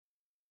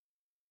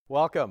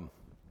Welcome.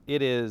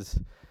 It is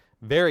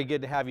very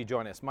good to have you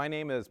join us. My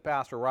name is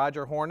Pastor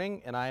Roger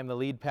Horning, and I am the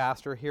lead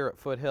pastor here at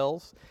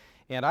Foothills.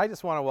 And I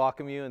just want to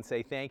welcome you and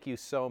say thank you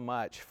so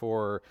much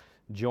for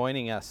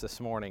joining us this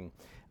morning.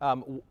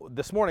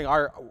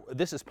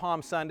 This is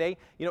Palm Sunday.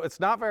 You know, it's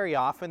not very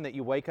often that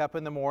you wake up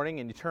in the morning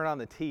and you turn on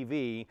the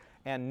TV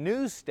and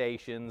news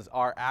stations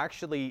are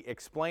actually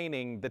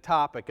explaining the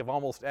topic of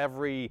almost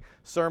every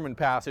sermon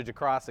passage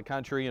across the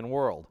country and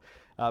world.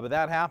 But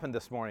that happened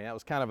this morning. That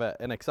was kind of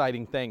an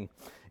exciting thing.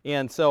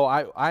 And so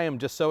I am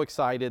just so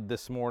excited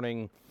this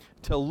morning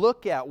to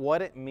look at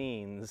what it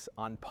means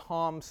on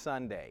Palm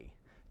Sunday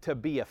to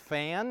be a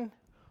fan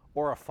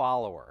or a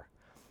follower.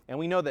 And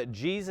we know that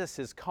Jesus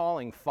is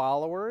calling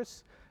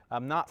followers,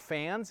 not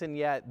fans, and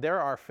yet there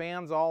are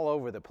fans all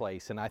over the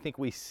place. And I think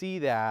we see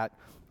that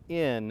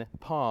in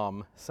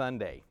Palm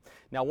Sunday.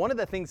 Now, one of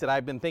the things that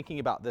I've been thinking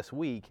about this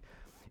week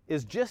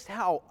is just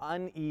how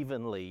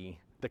unevenly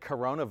the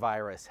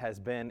coronavirus has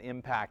been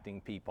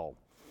impacting people.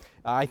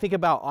 I think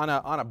about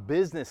on a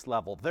business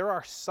level, there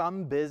are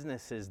some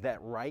businesses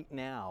that right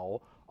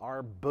now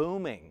are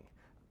booming,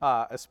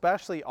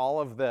 especially all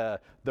of the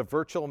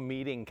virtual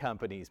meeting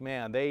companies.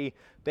 Man, they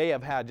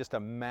have had just a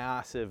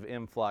massive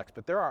influx,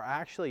 but there are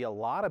actually a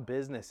lot of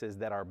businesses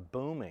that are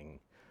booming.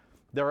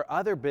 There are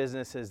other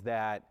businesses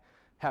that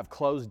have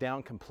closed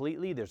down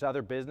completely. There's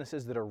other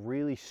businesses that are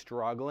really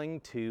struggling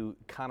to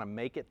kind of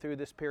make it through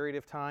this period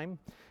of time.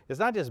 It's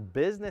not just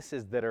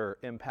businesses that are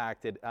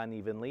impacted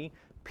unevenly.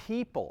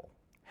 People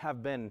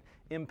have been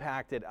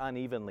impacted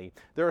unevenly.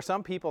 There are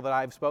some people that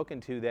I've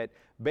spoken to that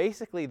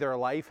basically their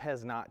life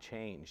has not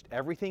changed.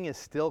 Everything is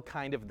still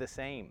kind of the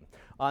same.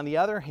 On the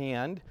other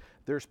hand,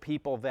 there's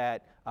people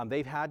that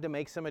they've had to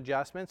make some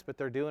adjustments, but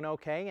they're doing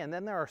okay. And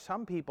then there are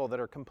some people that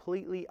are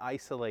completely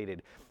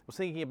isolated. I was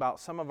thinking about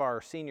some of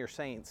our senior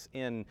saints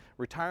in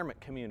retirement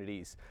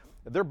communities.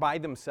 They're by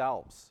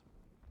themselves.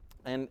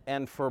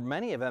 And for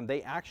many of them,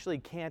 they actually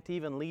can't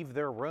even leave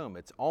their room.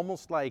 It's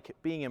almost like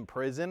being in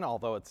prison,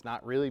 although it's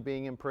not really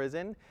being in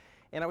prison.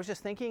 And I was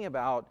just thinking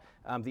about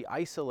the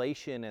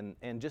isolation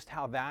and just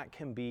how that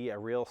can be a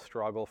real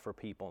struggle for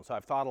people. And so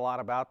I've thought a lot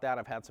about that.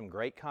 I've had some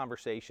great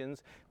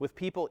conversations with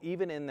people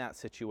even in that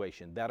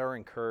situation that are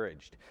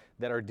encouraged,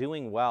 that are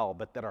doing well,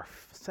 but that are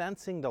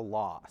sensing the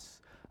loss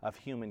of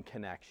human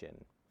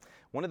connection.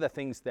 One of the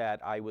things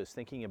that I was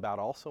thinking about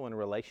also in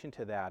relation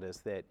to that is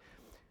that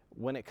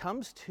when it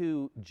comes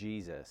to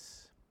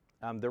Jesus,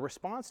 the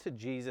response to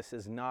Jesus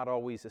is not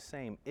always the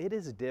same. It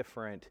is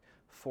different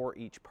for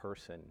each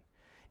person.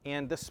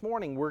 And this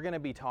morning we're going to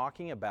be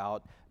talking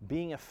about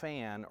being a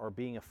fan or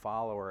being a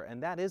follower.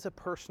 And that is a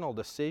personal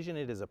decision.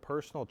 It is a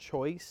personal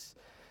choice.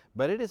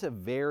 But it is a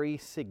very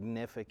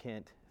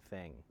significant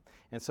thing.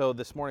 And so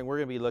this morning we're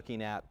going to be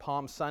looking at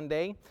Palm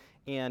Sunday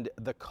and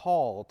the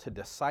call to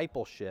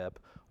discipleship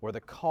or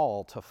the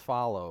call to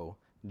follow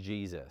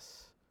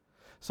Jesus.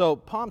 So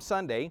Palm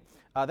Sunday,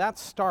 that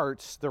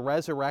starts the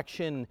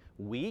resurrection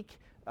week,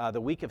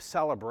 the week of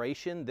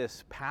celebration,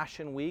 this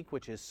Passion Week,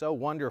 which is so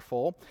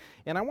wonderful.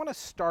 And I want to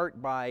start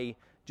by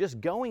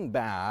just going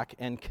back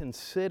and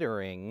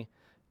considering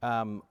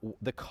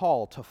the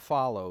call to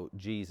follow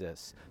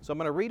Jesus. So I'm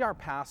going to read our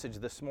passage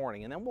this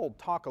morning, and then we'll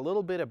talk a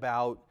little bit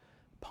about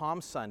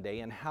Palm Sunday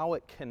and how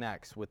it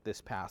connects with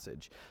this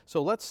passage.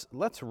 So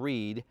let's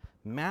read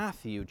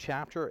Matthew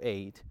chapter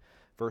 8,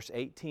 verse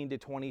 18 to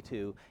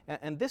 22,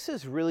 and this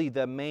is really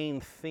the main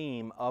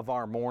theme of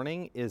our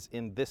morning is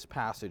in this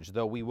passage,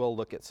 though we will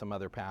look at some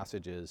other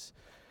passages.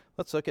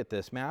 Let's look at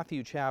this,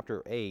 Matthew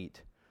chapter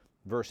 8,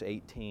 verse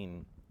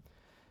 18.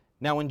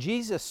 Now when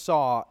Jesus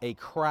saw a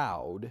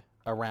crowd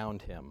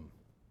around him,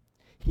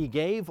 he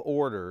gave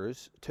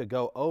orders to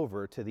go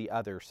over to the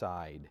other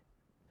side.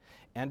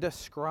 And a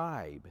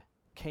scribe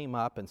came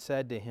up and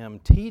said to him,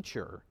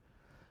 "Teacher,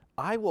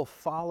 I will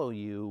follow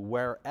you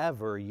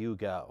wherever you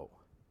go."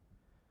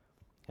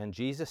 And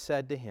Jesus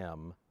said to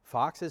him,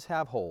 "Foxes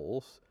have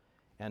holes,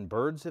 and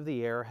birds of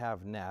the air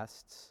have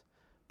nests,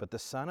 but the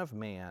Son of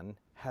Man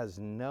has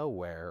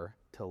nowhere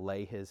to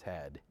lay his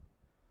head."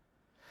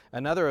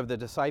 Another of the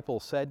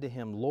disciples said to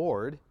him,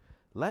 "Lord,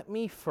 let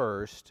me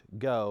first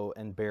go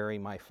and bury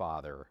my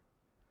father."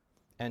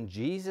 And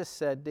Jesus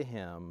said to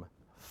him,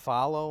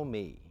 "Follow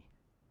me,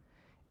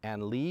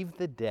 and leave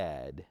the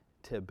dead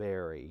to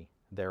bury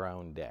their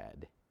own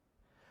dead."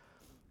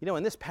 You know,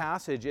 in this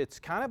passage, it's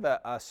kind of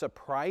a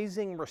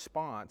surprising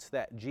response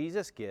that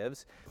Jesus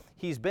gives.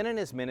 He's been in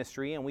his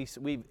ministry, and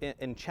we've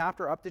in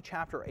up to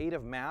chapter 8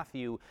 of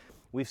Matthew,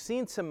 we've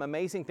seen some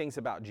amazing things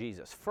about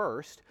Jesus.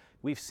 First,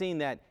 we've seen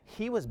that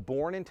he was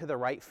born into the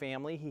right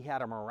family. He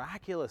had a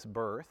miraculous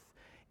birth,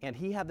 and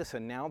he had this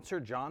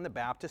announcer, John the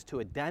Baptist, to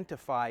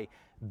identify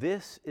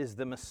this is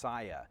the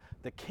Messiah,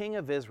 the King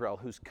of Israel,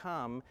 who's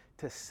come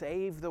to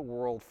save the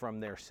world from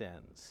their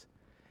sins.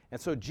 And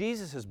so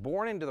Jesus is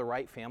born into the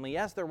right family. He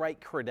has the right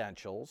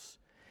credentials.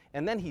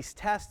 And then he's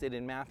tested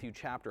in Matthew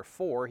chapter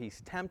 4.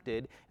 He's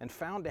tempted and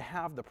found to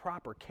have the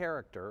proper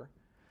character.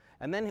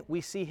 And then we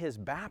see his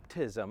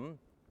baptism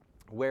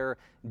where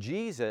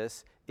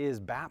Jesus is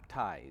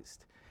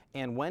baptized.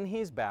 And when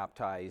he's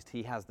baptized,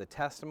 he has the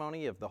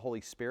testimony of the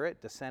Holy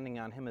Spirit descending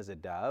on him as a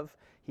dove.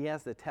 He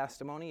has the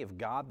testimony of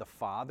God the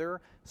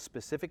Father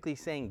specifically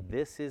saying,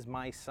 "This is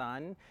my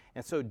Son."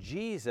 And so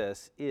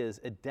Jesus is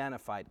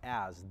identified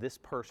as this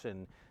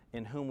person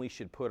in whom we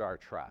should put our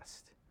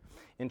trust.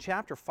 In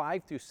chapter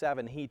 5 through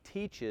 7, he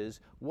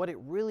teaches what it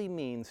really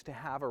means to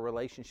have a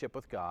relationship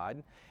with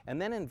God. And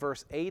then in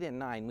verse 8 and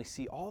 9, we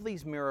see all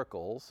these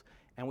miracles,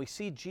 and we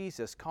see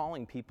Jesus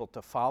calling people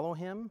to follow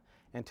him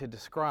and to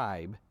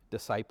describe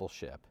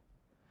discipleship.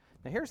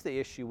 Now here's the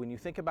issue when you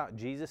think about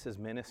Jesus'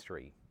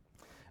 ministry.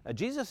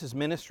 Jesus'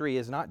 ministry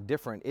is not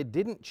different. It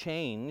didn't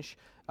change.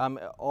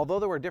 Although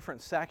there were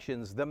different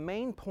sections, the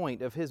main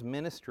point of his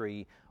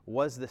ministry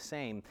was the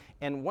same.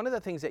 And one of the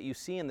things that you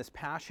see in this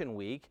Passion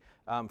Week,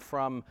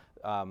 from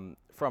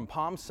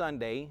Palm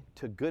Sunday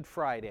to Good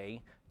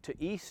Friday to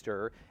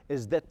Easter,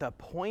 is that the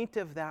point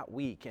of that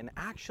week, and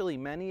actually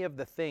many of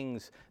the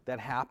things that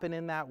happen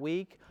in that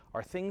week,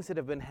 are things that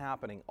have been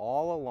happening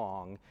all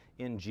along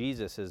in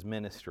Jesus'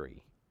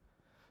 ministry.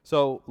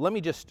 So let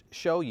me just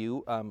show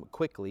you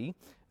quickly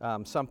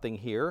something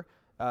here.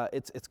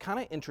 It's kind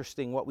of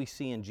interesting what we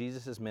see in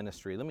Jesus'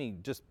 ministry. Let me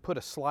just put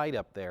a slide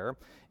up there.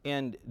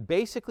 And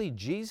basically,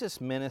 Jesus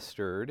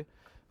ministered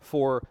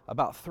for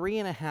about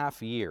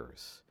 3.5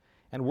 years.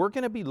 And we're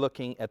going to be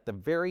looking at the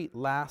very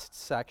last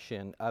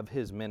section of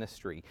his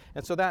ministry.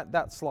 And so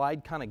that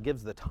slide kind of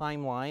gives the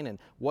timeline and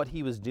what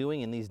he was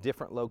doing in these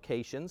different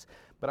locations.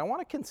 But I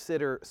want to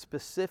consider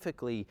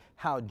specifically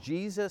how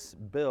Jesus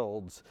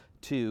builds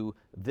to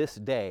this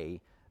day,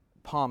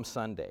 Palm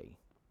Sunday.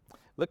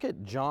 Look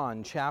at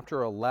John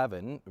chapter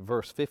 11,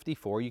 verse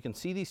 54. You can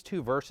see these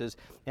two verses,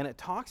 and it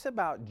talks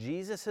about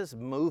Jesus'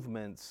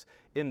 movements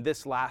in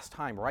this last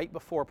time, right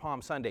before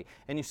Palm Sunday.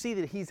 And you see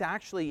that he's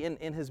actually,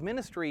 in his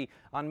ministry,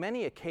 on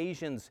many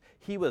occasions,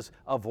 he was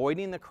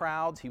avoiding the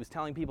crowds. He was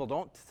telling people,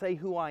 "Don't say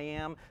who I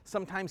am."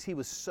 Sometimes he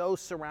was so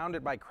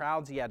surrounded by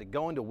crowds, he had to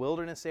go into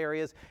wilderness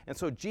areas. And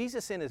so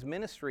Jesus in his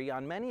ministry,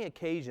 on many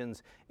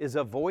occasions, is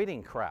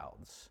avoiding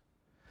crowds.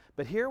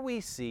 But here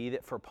we see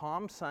that for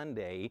Palm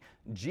Sunday,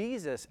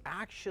 Jesus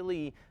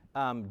actually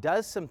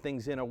does some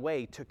things in a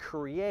way to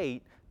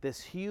create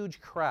this huge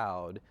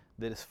crowd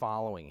that is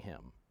following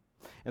him.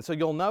 And so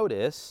you'll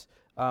notice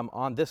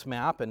on this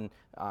map, and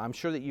I'm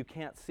sure that you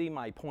can't see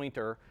my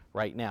pointer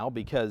right now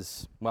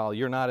because, well,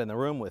 you're not in the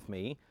room with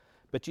me,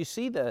 but you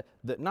see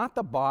not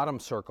the bottom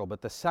circle,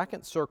 but the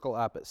second circle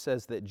up, it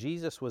says that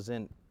Jesus was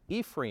in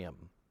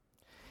Ephraim.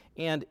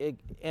 And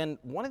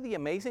one of the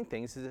amazing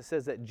things is it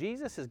says that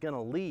Jesus is going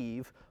to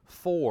leave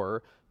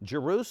for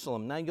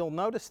Jerusalem. Now you'll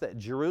notice that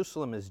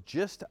Jerusalem is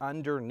just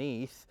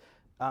underneath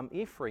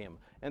Ephraim.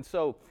 And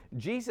so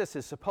Jesus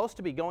is supposed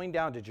to be going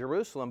down to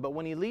Jerusalem, but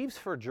when he leaves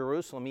for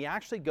Jerusalem, he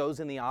actually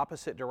goes in the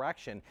opposite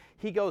direction.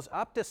 He goes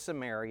up to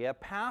Samaria,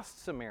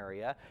 past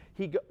Samaria.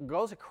 He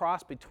goes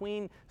across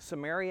between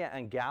Samaria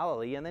and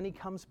Galilee, and then he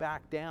comes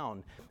back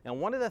down. And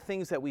one of the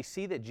things that we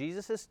see that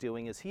Jesus is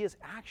doing is he is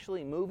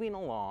actually moving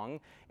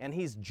along, and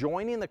he's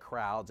joining the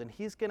crowds, and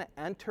he's going to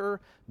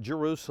enter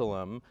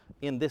Jerusalem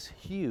in this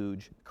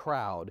huge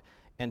crowd.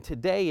 And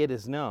today it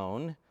is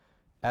known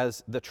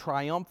as the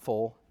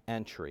triumphal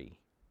entry.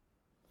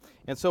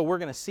 And so we're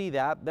going to see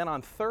that. Then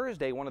on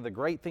Thursday, one of the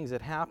great things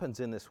that happens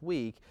in this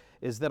week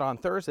is that on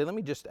Thursday, let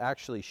me just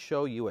actually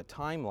show you a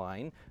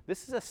timeline.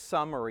 This is a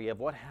summary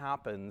of what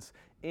happens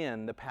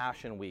in the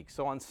Passion Week.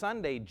 So on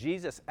Sunday,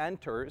 Jesus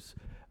enters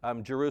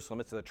Jerusalem.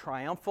 It's the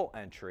triumphal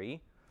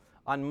entry.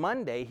 On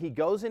Monday, he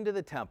goes into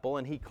the temple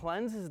and he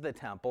cleanses the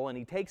temple and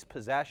he takes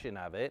possession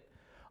of it.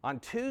 On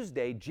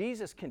Tuesday,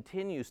 Jesus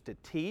continues to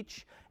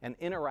teach and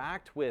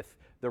interact with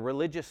the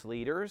religious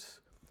leaders.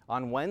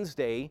 On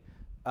Wednesday,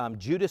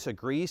 Judas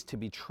agrees to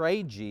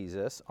betray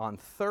Jesus. On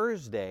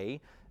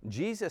Thursday,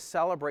 Jesus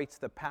celebrates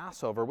the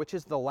Passover, which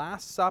is the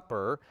Last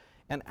Supper,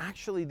 and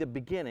actually the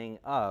beginning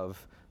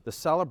of the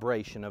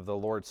celebration of the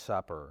Lord's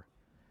Supper.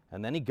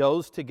 And then he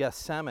goes to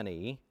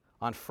Gethsemane.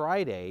 On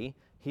Friday,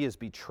 he is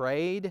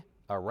betrayed,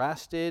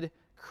 arrested,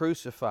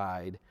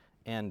 crucified,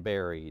 and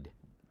buried.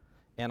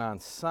 And on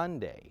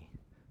Sunday,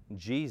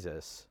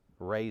 Jesus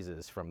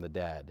raises from the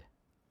dead.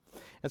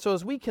 And so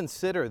as we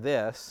consider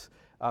this,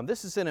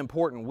 this is an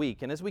important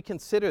week. And as we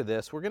consider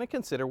this, we're going to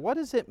consider what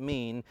does it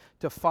mean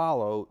to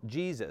follow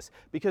Jesus?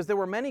 Because there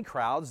were many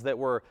crowds that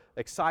were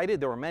excited.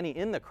 There were many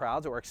in the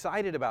crowds that were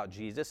excited about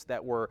Jesus,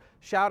 that were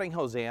shouting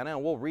Hosanna.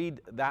 And we'll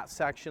read that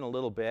section a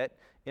little bit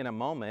in a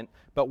moment.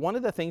 But one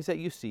of the things that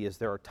you see is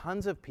there are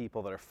tons of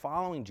people that are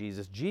following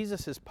Jesus.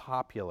 Jesus is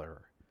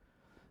popular.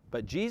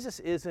 But Jesus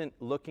isn't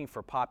looking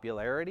for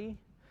popularity.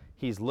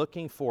 He's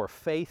looking for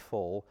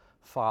faithful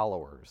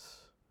followers.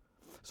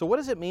 So what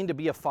does it mean to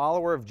be a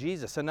follower of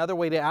Jesus? Another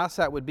way to ask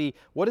that would be,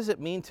 what does it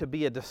mean to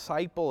be a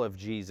disciple of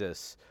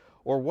Jesus?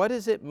 Or what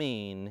does it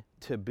mean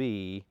to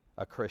be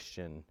a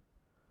Christian?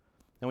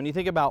 And when you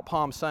think about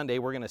Palm Sunday,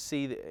 we're going to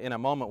see in a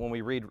moment when we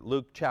read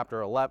Luke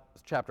chapter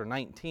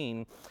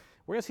 19,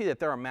 we're going to see that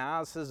there are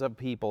masses of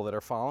people that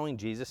are following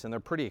Jesus, and they're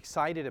pretty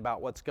excited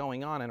about what's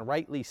going on, and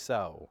rightly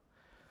so.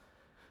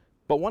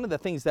 But one of the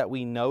things that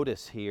we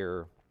notice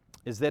here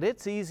is that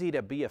it's easy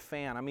to be a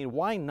fan. I mean,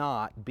 why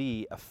not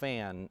be a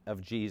fan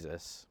of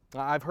Jesus?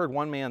 I've heard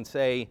one man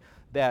say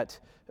that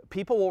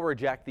people will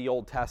reject the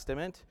Old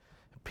Testament.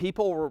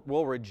 People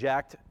will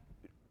reject,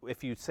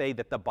 if you say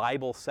that the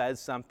Bible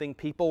says something,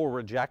 people will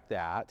reject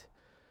that.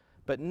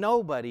 But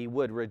nobody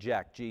would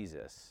reject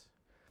Jesus.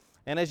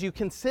 And as you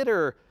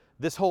consider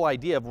this whole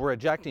idea of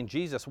rejecting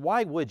Jesus,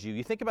 why would you?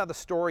 You think about the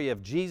story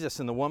of Jesus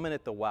and the woman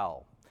at the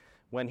well,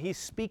 when he's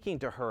speaking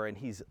to her and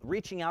he's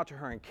reaching out to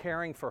her and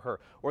caring for her,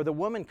 or the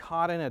woman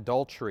caught in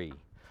adultery,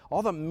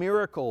 all the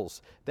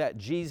miracles that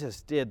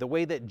Jesus did, the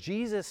way that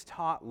Jesus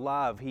taught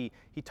love. He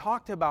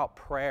talked about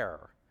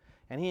prayer,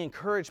 and he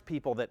encouraged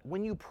people that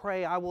when you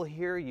pray, I will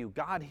hear you.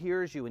 God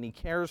hears you and he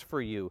cares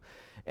for you.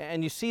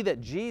 And you see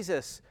that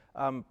Jesus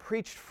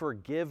preached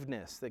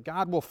forgiveness, that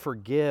God will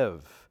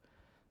forgive.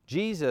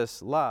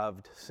 Jesus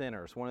loved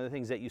sinners. One of the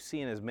things that you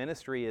see in his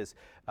ministry is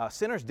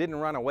sinners didn't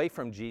run away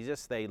from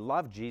Jesus. They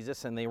loved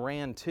Jesus and they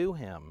ran to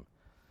him.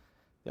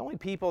 The only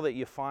people that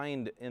you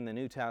find in the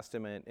New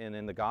Testament and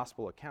in the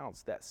gospel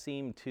accounts that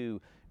seem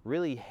to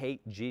really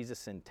hate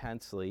Jesus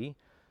intensely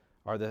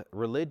are the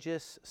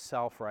religious,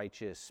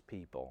 self-righteous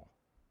people.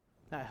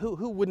 Now,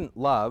 who wouldn't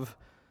love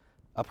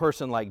a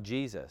person like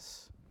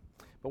Jesus?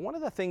 But one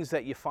of the things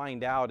that you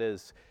find out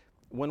is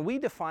when we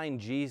define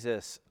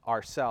Jesus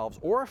ourselves,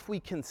 or if we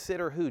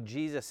consider who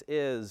Jesus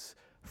is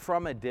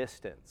from a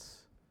distance,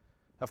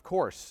 of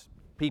course,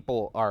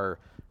 people are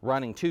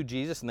running to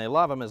Jesus and they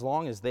love him as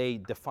long as they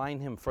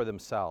define him for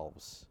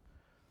themselves.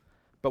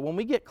 But when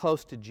we get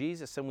close to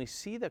Jesus and we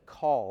see the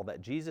call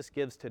that Jesus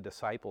gives to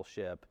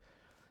discipleship,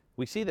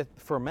 we see that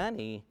for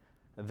many,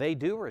 they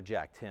do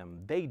reject him.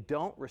 They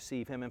don't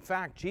receive him. In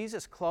fact,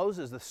 Jesus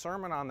closes the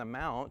Sermon on the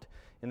Mount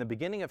in the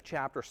beginning of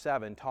chapter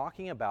 7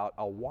 talking about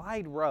a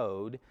wide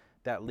road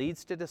that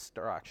leads to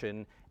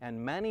destruction and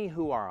many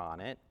who are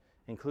on it,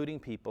 including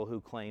people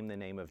who claim the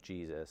name of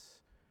Jesus.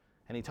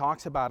 And he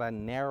talks about a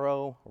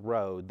narrow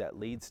road that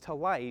leads to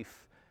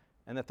life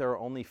and that there are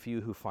only few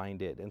who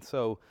find it. And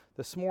so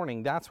this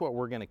morning, that's what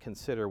we're going to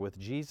consider with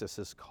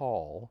Jesus'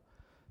 call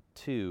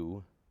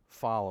to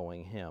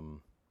following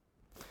him.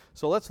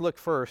 So let's look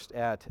first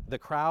at the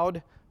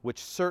crowd,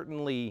 which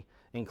certainly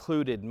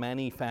included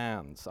many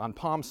fans. On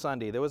Palm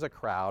Sunday, there was a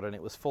crowd and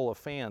it was full of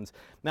fans.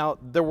 Now,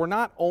 there were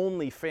not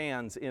only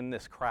fans in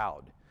this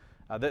crowd.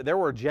 There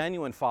were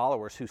genuine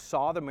followers who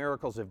saw the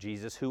miracles of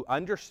Jesus, who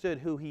understood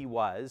who he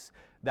was,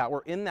 that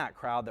were in that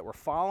crowd, that were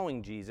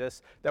following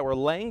Jesus, that were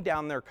laying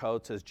down their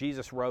coats as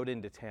Jesus rode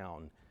into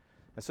town.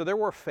 And so there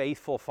were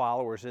faithful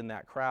followers in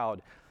that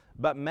crowd.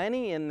 But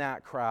many in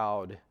that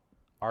crowd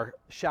are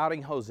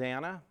shouting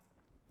Hosanna,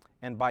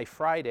 and by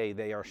Friday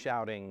they are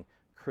shouting,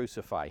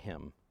 crucify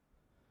him.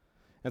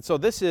 And so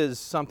this is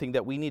something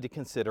that we need to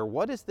consider.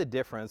 What is the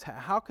difference?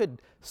 How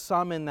could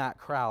some in that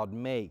crowd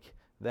make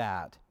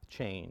that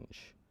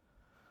change?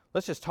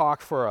 Let's just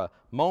talk for a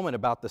moment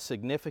about the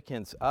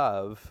significance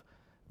of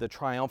the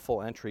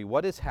triumphal entry.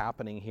 What is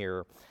happening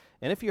here?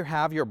 And if you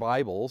have your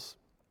Bibles,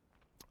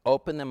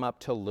 open them up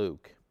to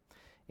Luke.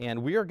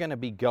 And we are going to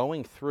be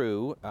going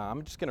through,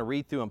 I'm just going to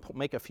read through and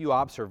make a few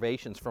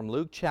observations from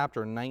Luke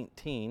chapter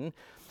 19.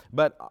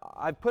 But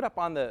I've put up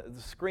on the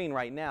screen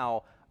right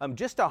now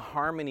just a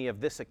harmony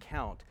of this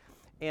account.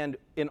 And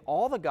in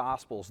all the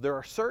Gospels, there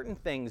are certain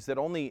things that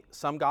only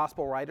some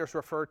Gospel writers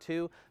refer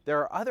to. There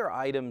are other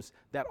items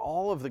that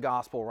all of the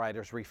Gospel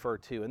writers refer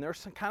to. And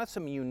there's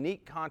some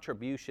unique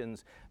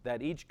contributions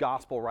that each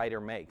Gospel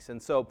writer makes.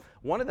 And so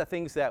one of the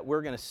things that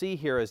we're going to see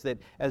here is that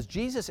as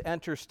Jesus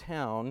enters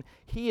town,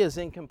 he is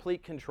in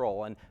complete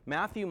control. And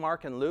Matthew,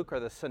 Mark, and Luke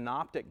are the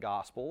synoptic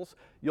Gospels.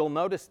 You'll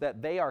notice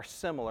that they are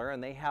similar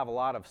and they have a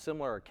lot of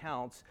similar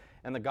accounts.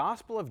 And the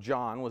Gospel of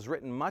John was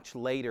written much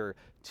later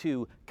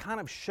to kind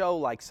of show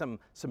like some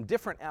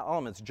different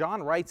elements.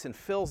 John writes and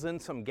fills in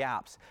some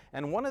gaps.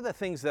 And one of the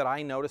things that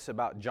I notice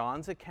about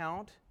John's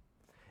account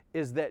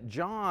is that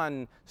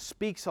John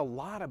speaks a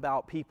lot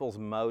about people's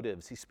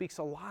motives. He speaks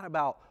a lot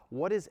about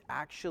what is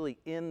actually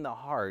in the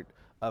heart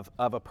of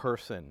a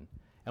person.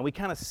 And we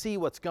kind of see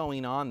what's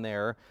going on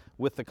there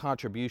with the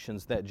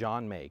contributions that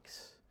John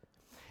makes.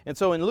 And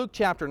so in Luke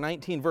chapter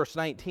 19, verse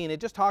 19, it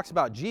just talks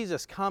about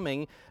Jesus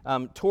coming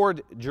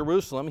toward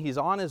Jerusalem. He's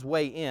on his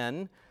way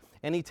in,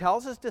 and he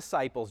tells his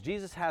disciples,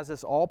 Jesus has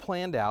this all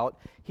planned out.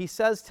 He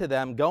says to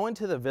them, go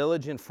into the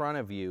village in front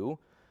of you,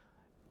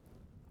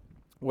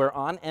 where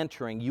on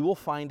entering you will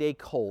find a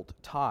colt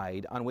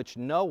tied on which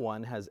no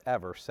one has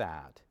ever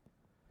sat.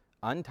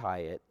 Untie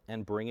it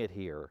and bring it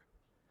here.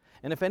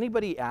 And if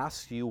anybody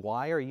asks you,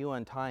 why are you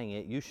untying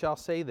it? You shall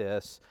say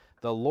this,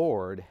 the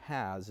Lord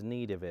has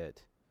need of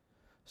it.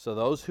 So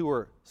those who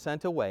were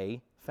sent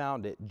away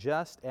found it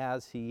just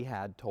as he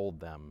had told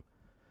them.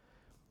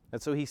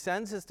 And so he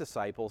sends his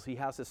disciples. He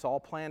has this all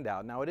planned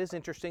out. Now it is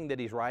interesting that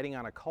he's riding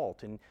on a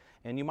colt,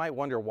 and you might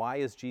wonder, why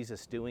is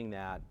Jesus doing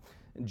that?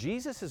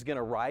 Jesus is going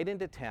to ride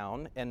into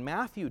town, and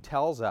Matthew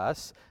tells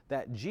us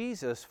that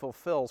Jesus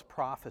fulfills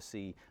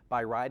prophecy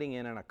by riding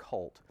in a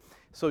colt.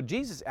 So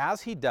Jesus,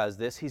 as he does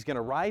this, he's going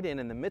to ride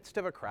in the midst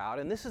of a crowd,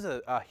 and this is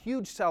a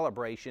huge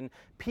celebration.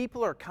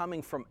 People are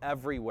coming from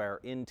everywhere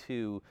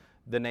into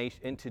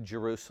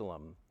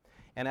Jerusalem.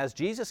 And as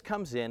Jesus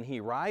comes in,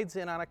 he rides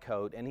in on a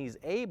colt, and he's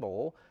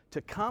able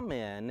to come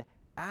in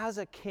as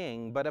a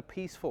king, but a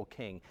peaceful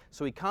king.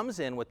 So he comes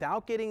in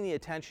without getting the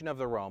attention of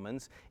the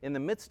Romans in the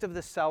midst of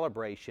this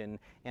celebration,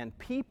 and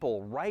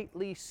people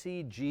rightly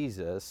see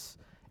Jesus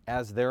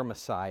as their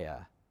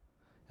Messiah.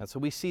 And so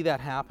we see that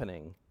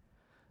happening.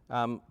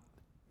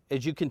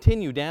 As you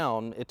continue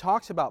down, it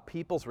talks about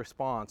people's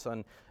response.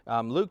 On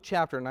Luke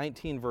chapter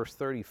 19, verse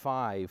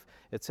 35,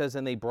 it says,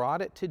 "And they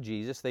brought it to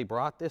Jesus," they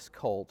brought this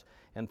colt,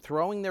 "and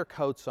throwing their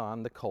coats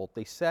on the colt,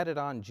 they set it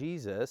on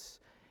Jesus.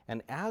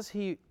 And as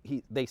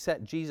they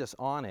set Jesus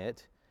on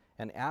it,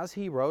 and as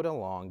he rode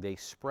along, they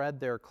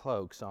spread their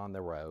cloaks on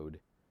the road."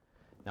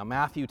 Now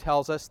Matthew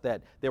tells us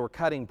that they were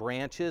cutting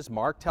branches.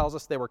 Mark tells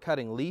us they were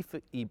cutting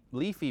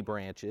leafy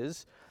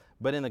branches.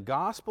 But in the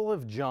Gospel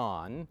of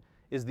John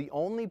is the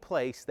only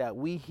place that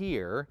we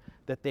hear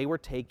that they were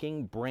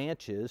taking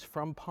branches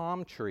from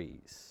palm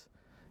trees.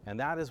 And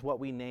that is what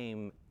we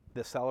name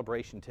the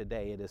celebration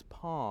today. It is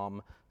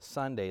Palm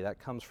Sunday. That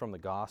comes from the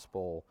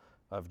Gospel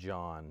of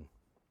John.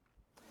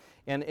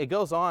 And it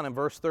goes on in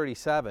verse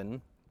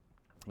 37,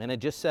 and it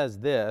just says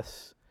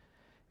this.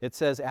 It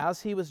says,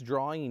 "As he was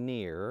drawing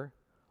near,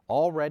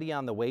 already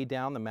on the way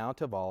down the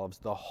Mount of Olives,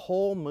 the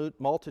whole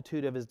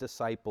multitude of his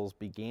disciples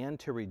began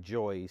to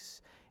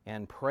rejoice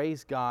and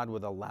praise God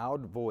with a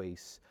loud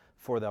voice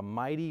for the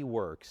mighty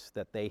works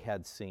that they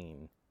had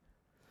seen."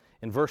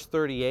 In verse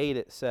 38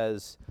 it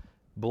says,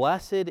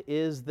 "Blessed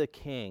is the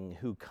King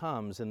who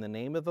comes in the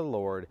name of the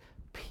Lord,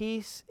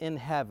 peace in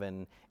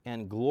heaven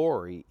and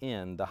glory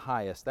in the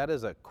highest." That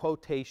is a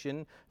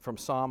quotation from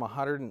Psalm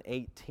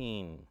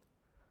 118.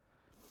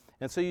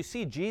 And so you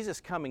see Jesus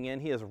coming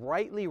in. He is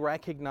rightly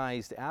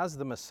recognized as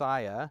the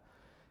Messiah.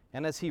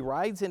 And as he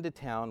rides into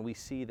town, we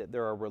see that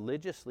there are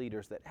religious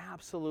leaders that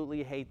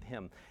absolutely hate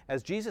him.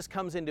 As Jesus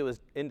comes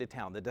into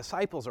town, the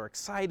disciples are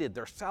excited,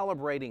 they're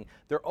celebrating,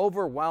 they're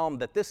overwhelmed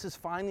that this is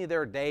finally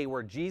their day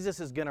where Jesus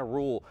is going to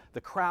rule.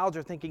 The crowds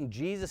are thinking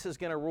Jesus is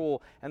going to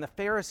rule. And the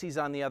Pharisees,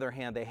 on the other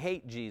hand, they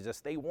hate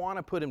Jesus. They want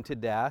to put him to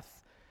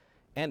death.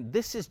 And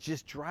this is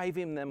just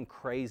driving them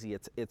crazy.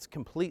 It's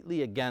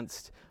completely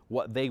against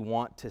what they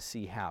want to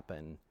see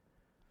happen.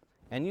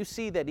 And you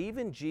see that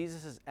even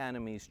Jesus'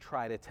 enemies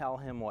try to tell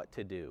him what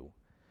to do.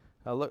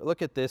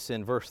 Look at this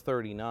in verse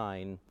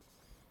 39.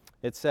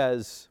 It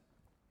says,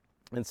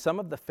 "And some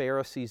of the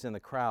Pharisees in the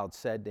crowd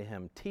said to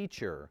him,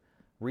 'Teacher,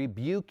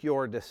 rebuke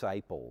your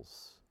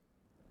disciples.'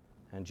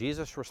 And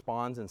Jesus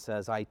responds and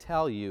says, 'I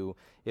tell you,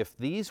 if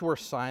these were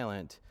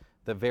silent,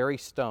 the very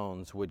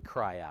stones would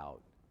cry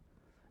out.'"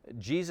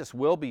 Jesus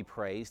will be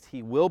praised.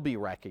 He will be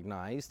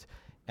recognized.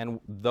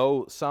 And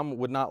though some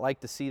would not like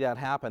to see that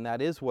happen,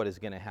 that is what is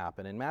going to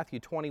happen. In Matthew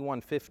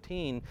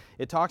 21:15,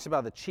 it talks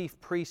about the chief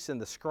priests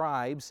and the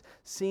scribes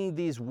seeing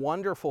these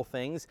wonderful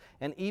things,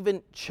 and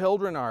even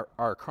children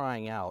are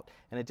crying out.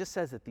 And it just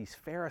says that these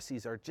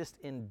Pharisees are just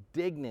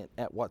indignant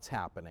at what's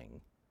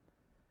happening.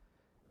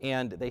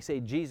 And they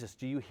say, "Jesus,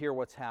 do you hear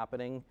what's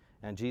happening?"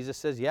 And Jesus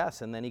says, "Yes."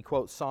 And then he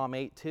quotes Psalm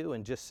 8:2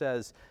 and just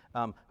says,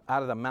 "Out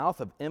of the mouth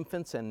of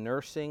infants and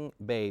nursing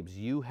babes,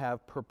 you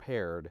have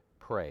prepared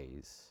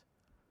praise."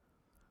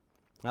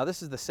 Now,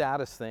 this is the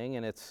saddest thing,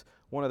 and it's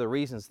one of the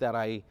reasons that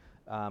I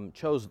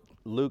chose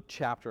Luke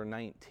chapter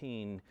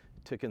 19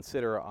 to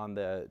consider on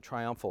the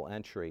triumphal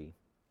entry.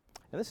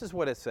 And this is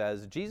what it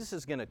says. Jesus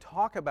is going to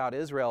talk about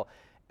Israel.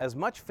 As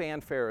much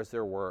fanfare as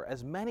there were,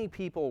 as many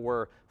people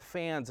were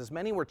fans, as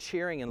many were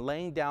cheering and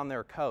laying down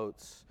their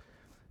coats,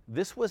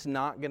 this was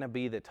not going to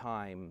be the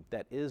time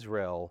that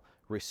Israel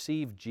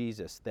received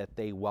Jesus, that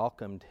they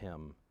welcomed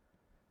him.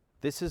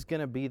 This is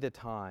going to be the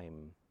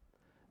time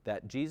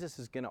that Jesus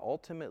is going to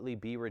ultimately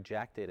be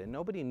rejected. And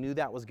nobody knew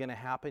that was going to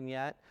happen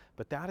yet,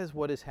 but that is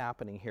what is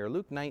happening here.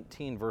 Luke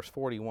 19, verse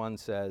 41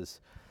 says,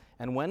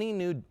 "And when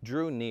he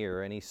drew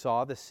near and he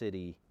saw the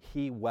city,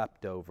 he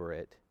wept over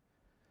it,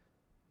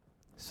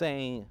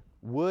 saying,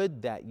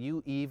 'Would that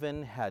you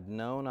even had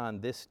known on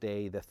this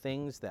day the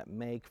things that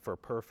make for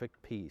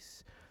perfect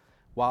peace.'"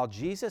 While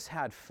Jesus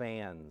had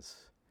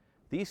fans,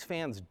 these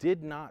fans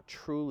did not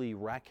truly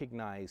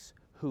recognize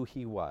who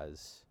he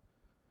was.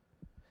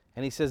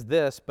 And he says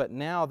this, "But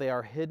now they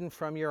are hidden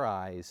from your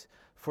eyes,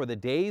 for the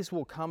days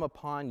will come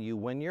upon you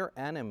when your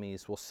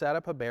enemies will set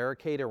up a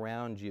barricade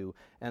around you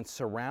and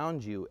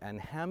surround you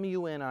and hem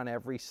you in on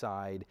every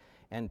side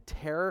and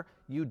tear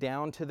you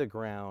down to the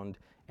ground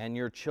and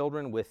your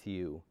children with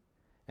you.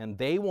 And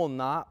they will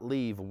not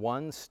leave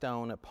one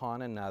stone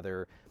upon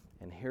another."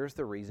 And here's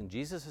the reason.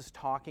 Jesus is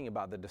talking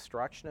about the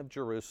destruction of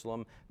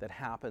Jerusalem that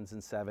happens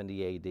in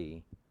 70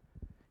 AD.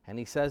 And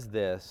he says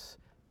this,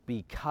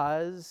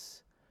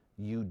 "Because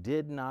you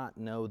did not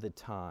know the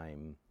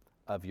time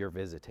of your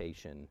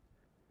visitation."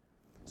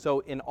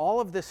 So in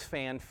all of this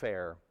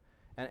fanfare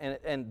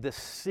and the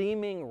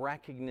seeming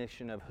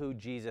recognition of who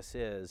Jesus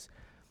is,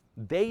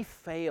 they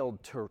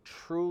failed to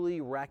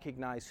truly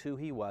recognize who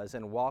he was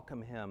and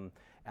welcome him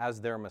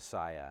as their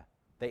Messiah.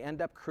 They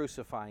end up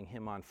crucifying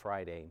him on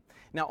Friday.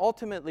 Now,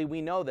 ultimately,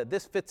 we know that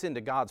this fits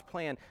into God's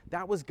plan.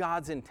 That was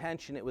God's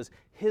intention. It was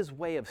his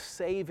way of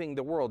saving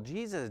the world.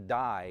 Jesus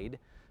died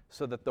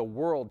so that the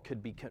world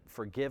could be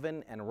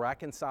forgiven and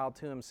reconciled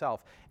to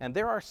himself. And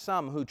there are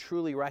some who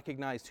truly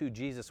recognized who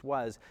Jesus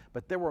was,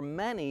 but there were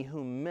many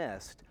who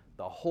missed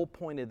the whole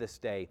point of this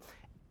day.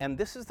 And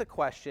this is the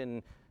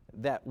question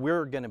that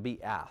we're going to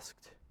be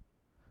asked.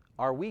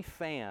 Are we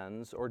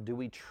fans, or do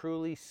we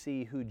truly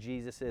see who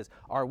Jesus is?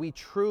 Are we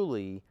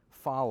truly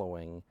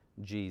following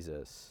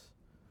Jesus?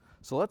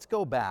 So let's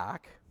go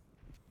back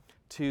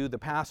to the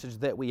passage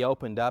that we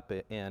opened up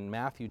in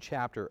Matthew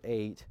chapter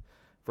 8,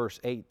 verse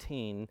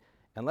 18,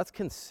 and let's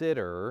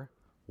consider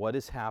what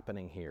is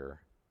happening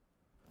here.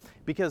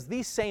 Because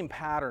these same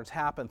patterns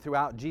happen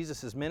throughout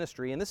Jesus'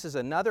 ministry, and this is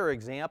another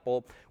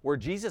example where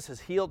Jesus has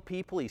healed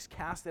people, he's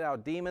casted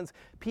out demons.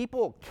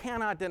 People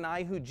cannot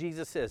deny who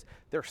Jesus is.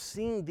 They're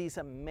seeing these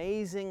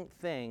amazing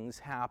things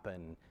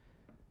happen,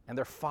 and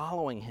they're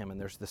following him,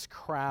 and there's this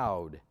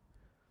crowd.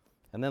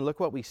 And then look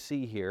what we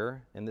see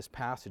here in this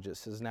passage. It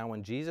says, "Now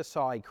when Jesus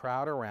saw a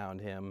crowd around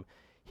him,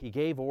 he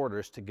gave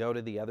orders to go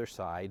to the other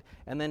side."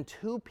 And then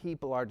two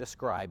people are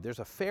described. There's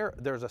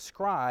a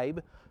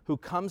scribe who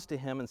comes to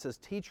him and says,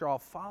 "Teacher, I'll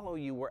follow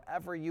you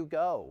wherever you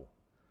go."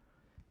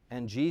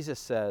 And Jesus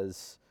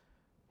says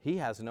he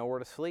has nowhere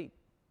to sleep,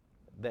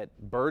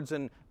 that birds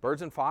and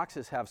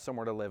foxes have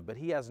somewhere to live, but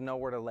he has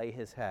nowhere to lay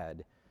his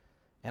head.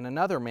 And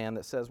another man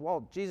that says,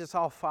 "Well, Jesus,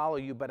 I'll follow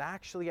you, but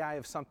actually I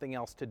have something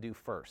else to do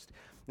first."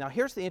 Now,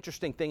 here's the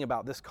interesting thing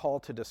about this call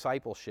to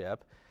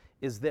discipleship,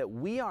 is that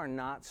we are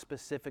not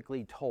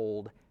specifically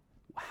told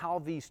how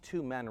these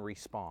two men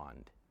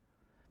respond.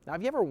 Now,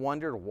 have you ever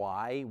wondered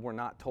why we're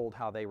not told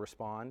how they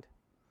respond?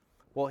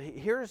 Well,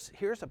 here's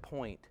a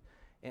point.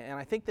 And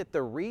I think that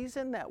the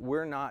reason that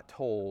we're not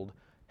told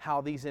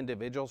how these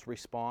individuals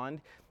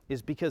respond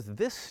is because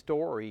this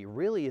story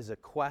really is a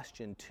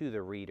question to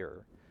the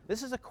reader.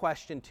 This is a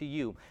question to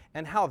you.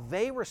 And how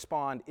they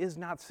respond is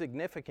not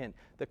significant.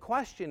 The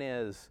question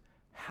is,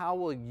 how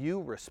will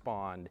you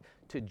respond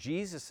to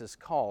Jesus'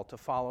 call to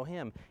follow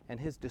him and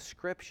his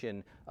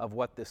description of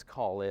what this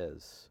call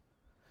is?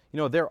 You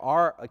know, there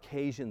are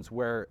occasions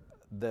where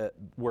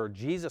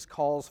Jesus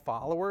calls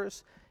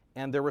followers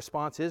and their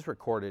response is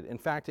recorded. In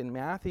fact, in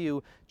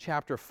Matthew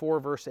chapter 4,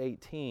 verse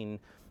 18,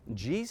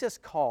 Jesus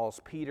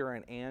calls Peter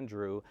and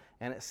Andrew,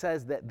 and it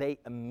says that they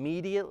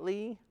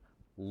immediately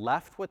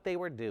left what they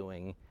were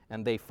doing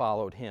and they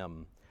followed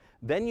him.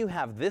 Then you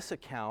have this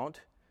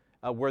account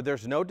where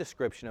there's no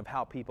description of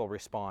how people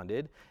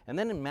responded. And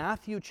then in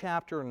Matthew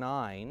chapter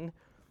 9,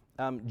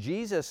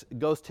 Jesus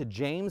goes to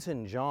James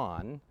and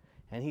John,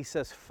 and he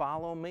says,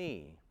 "Follow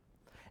me."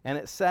 And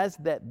it says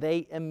that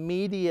they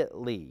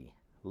immediately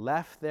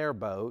left their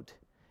boat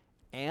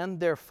and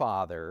their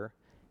father,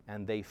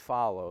 and they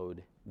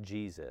followed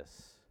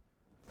Jesus.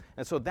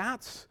 And so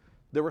that's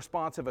the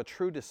response of a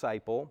true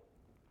disciple,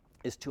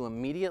 is to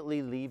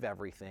immediately leave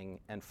everything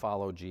and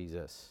follow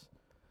Jesus.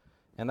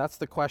 And that's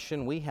the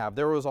question we have.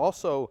 There was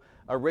also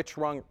a rich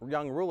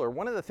young ruler.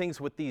 One of the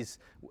things with these,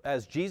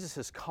 as Jesus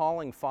is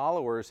calling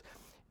followers,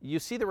 you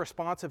see the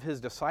response of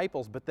his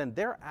disciples, but then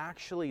they're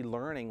actually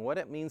learning what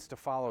it means to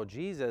follow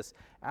Jesus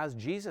as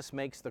Jesus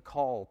makes the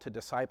call to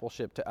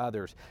discipleship to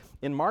others.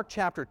 In Mark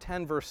chapter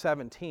 10, verse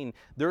 17,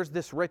 there's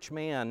this rich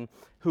man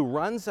who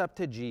runs up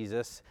to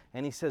Jesus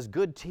and he says,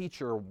 "Good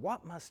teacher,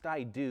 what must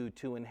I do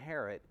to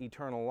inherit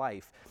eternal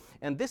life?"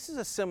 And this is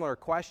a similar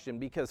question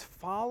because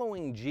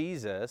following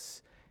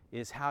Jesus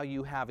is how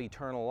you have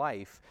eternal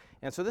life.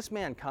 And so this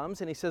man comes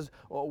and he says,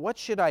 "Well, what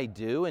should I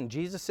do?" And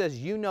Jesus says,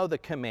 "You know the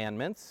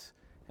commandments."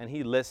 And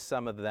he lists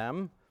some of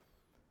them.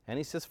 And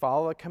he says,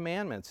 "Follow the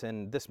commandments."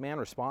 And this man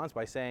responds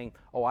by saying,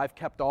 "Oh, I've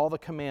kept all the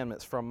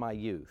commandments from my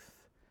youth."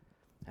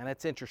 And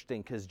it's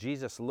interesting because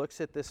Jesus looks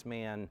at this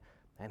man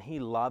and he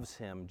loves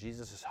him.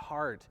 Jesus'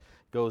 heart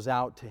goes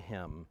out to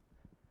him.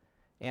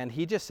 And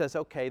he just says,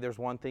 "Okay, there's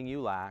one thing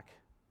you lack.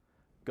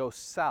 Go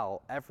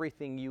sell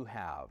everything you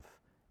have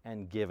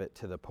and give it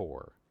to the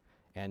poor,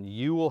 and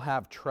you will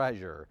have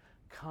treasure.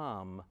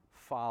 Come,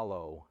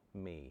 follow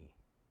me."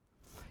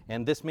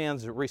 And this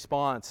man's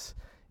response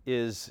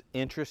is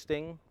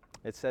interesting.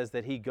 It says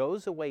that he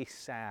goes away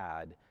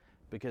sad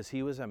because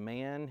he was a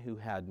man who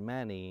had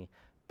many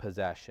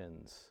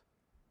possessions.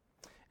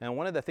 And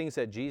one of the things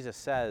that Jesus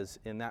says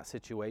in that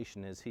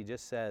situation is he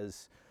just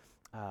says,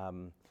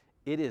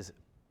 it is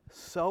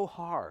so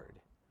hard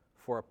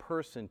for a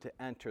person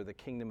to enter the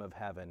kingdom of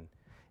heaven.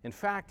 In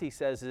fact, he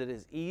says it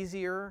is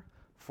easier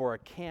for a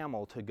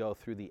camel to go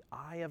through the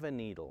eye of a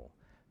needle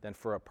than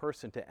for a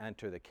person to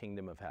enter the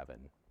kingdom of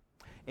heaven.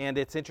 And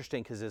it's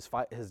interesting because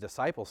his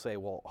disciples say,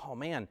 well, oh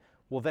man,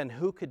 well then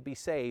who could be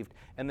saved?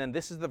 And then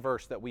this is the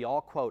verse that we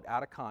all quote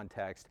out of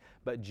context,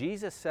 but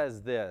Jesus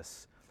says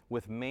this,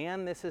 With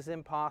man, this is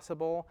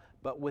impossible,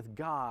 but with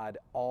God,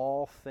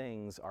 all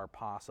things are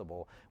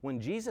possible.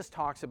 When Jesus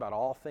talks about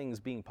all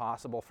things being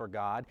possible for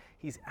God,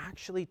 he's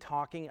actually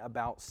talking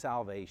about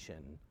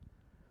salvation.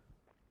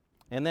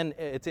 And then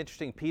it's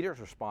interesting, Peter's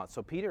response.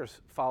 So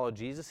Peter's followed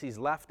Jesus. He's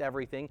left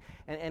everything,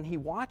 and he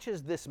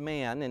watches this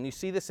man, and you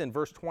see this in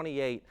verse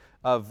 28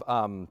 of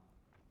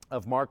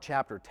Mark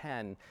chapter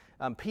 10.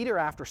 Peter,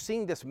 after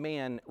seeing this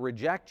man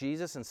reject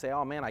Jesus and say,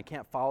 oh man, I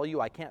can't follow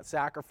you, I can't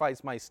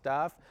sacrifice my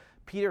stuff,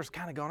 Peter's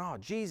kind of going, oh,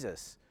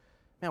 Jesus,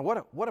 man,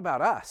 what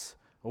about us?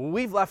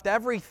 We've left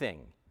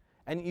everything.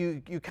 And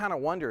you kind of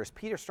wonder, is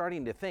Peter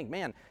starting to think,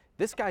 man,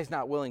 this guy's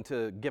not willing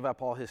to give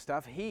up all his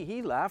stuff.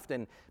 He left,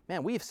 and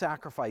man, we've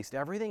sacrificed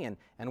everything,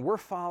 and we're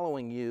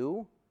following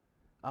you.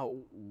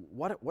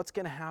 What's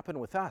going to happen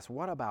with us?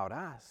 What about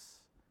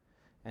us?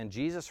 And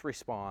Jesus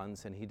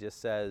responds, and he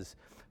just says,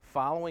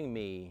 following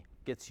me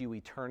gets you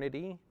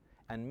eternity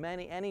and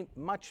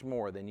much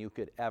more than you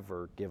could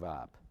ever give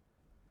up.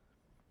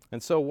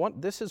 And so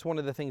this is one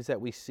of the things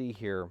that we see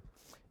here,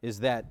 is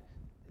that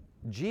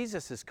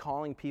Jesus is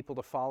calling people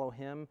to follow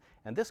him,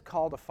 and this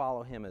call to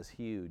follow him is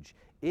huge.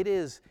 It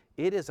is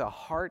a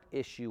heart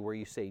issue where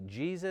you say,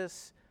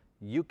 Jesus,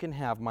 you can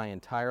have my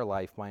entire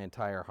life, my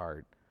entire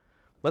heart.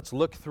 Let's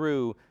look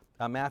through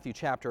Matthew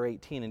chapter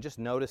 18 and just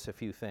notice a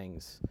few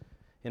things.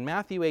 In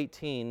Matthew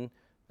 8:18,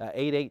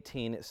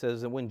 it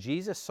says that when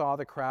Jesus saw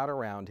the crowd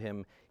around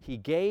him, he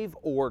gave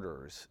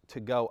orders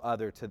to go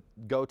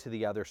to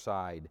the other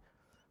side.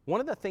 One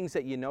of the things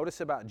that you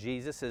notice about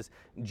Jesus is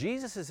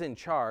in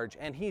charge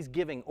and he's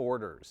giving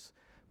orders.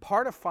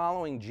 Part of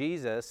following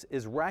Jesus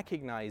is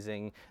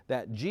recognizing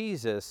that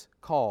Jesus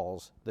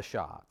calls the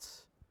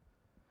shots.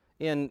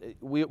 And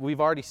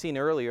we've already seen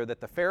earlier that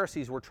the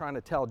Pharisees were trying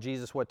to tell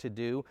Jesus what to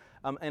do,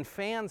 and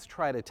fans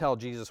try to tell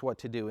Jesus what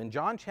to do. In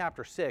John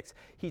chapter 6,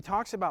 he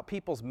talks about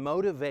people's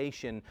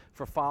motivation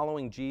for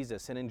following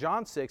Jesus. And in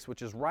John 6,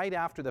 which is right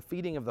after the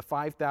feeding of the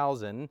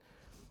 5,000,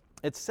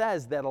 it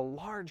says that a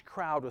large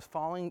crowd was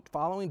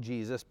following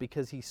Jesus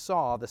because he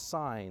saw the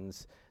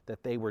signs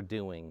that they were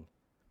doing.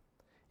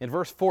 In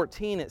verse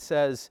 14, it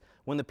says,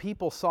 when the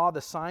people saw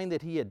the sign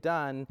that he had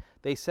done,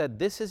 they said,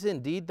 this is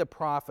indeed the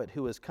prophet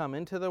who has come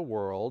into the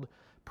world.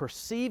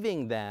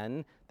 Perceiving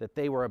then that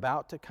they were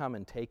about to come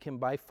and take him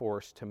by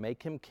force to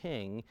make him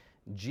king,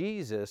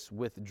 Jesus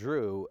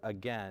withdrew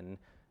again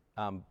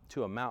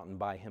to a mountain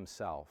by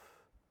himself.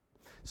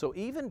 So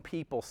even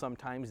people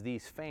sometimes,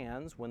 these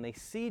fans, when they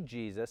see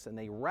Jesus and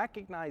they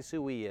recognize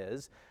who he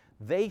is,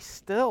 they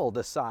still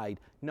decide,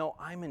 no,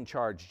 I'm in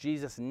charge.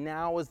 Jesus,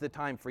 now is the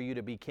time for you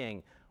to be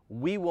king.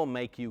 We will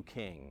make you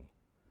king.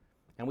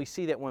 And we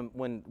see that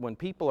when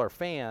people are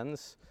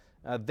fans,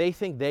 they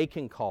think they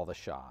can call the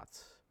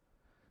shots.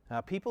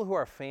 People who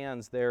are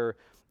fans, they're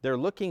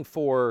looking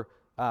for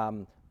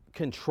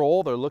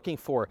control. They're looking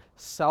for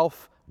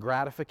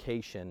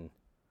self-gratification.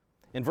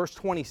 In verse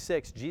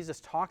 26, Jesus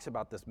talks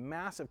about this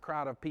massive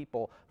crowd of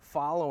people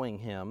following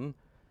him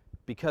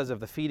because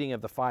of the feeding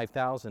of the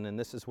 5,000, and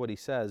this is what he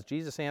says.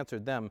 Jesus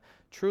answered them,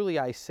 truly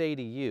I say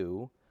to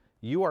you,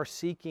 you are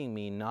seeking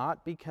me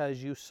not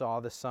because you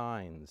saw the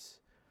signs,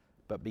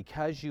 but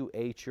because you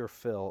ate your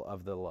fill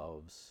of the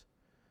loaves.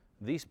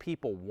 These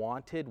people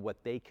wanted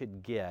what they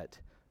could get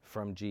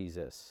from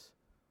Jesus.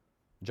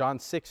 John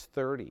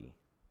 6:30.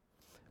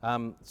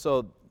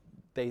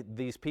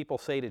 These people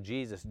say to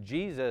Jesus,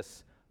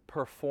 Jesus,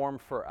 perform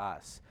for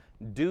us.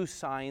 Do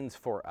signs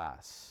for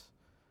us.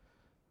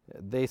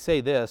 They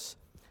say this,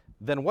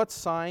 then what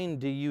sign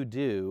do you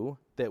do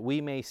that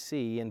we may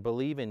see and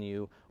believe in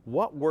you?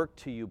 What work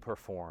do you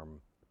perform?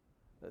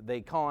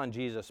 They call on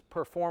Jesus,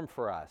 perform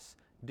for us.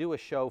 Do a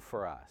show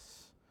for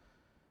us.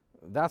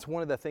 That's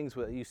one of the things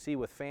that you see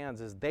with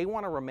fans is they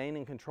want to remain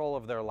in control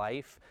of their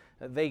life.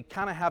 They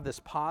kind of have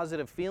this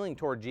positive feeling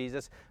toward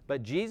Jesus,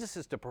 but Jesus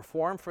is to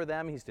perform for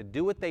them. He's to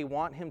do what they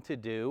want him to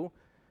do.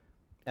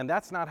 And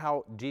that's not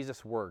how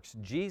Jesus works.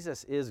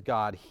 Jesus is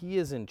God. He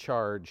is in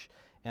charge,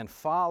 and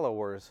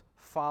followers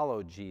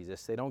follow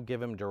Jesus. They don't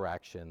give him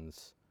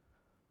directions.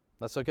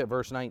 Let's look at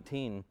verse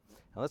 19.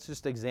 Now let's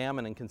just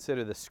examine and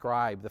consider the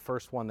scribe, the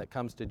first one that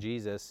comes to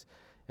Jesus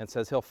and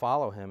says he'll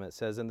follow him. It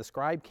says, and the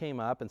scribe came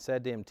up and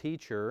said to him,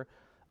 teacher,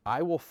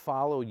 I will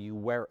follow you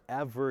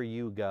wherever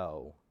you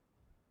go.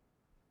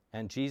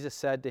 And Jesus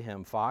said to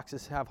him,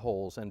 foxes have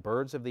holes and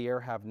birds of the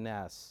air have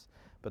nests,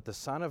 but the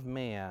Son of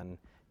Man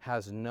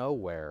has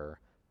nowhere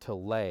to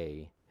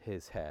lay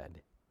his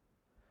head.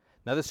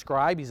 Now the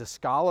scribe, he's a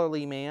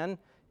scholarly man.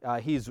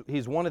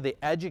 He's one of the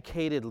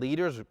educated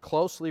leaders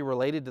closely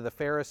related to the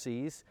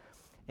Pharisees,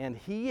 and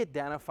he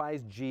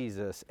identifies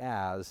Jesus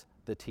as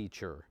the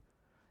teacher.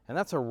 And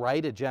that's a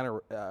right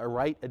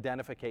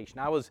identification.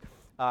 I was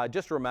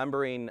just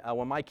remembering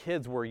when my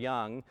kids were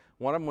young,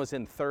 one of them was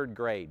in third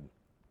grade.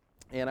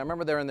 And I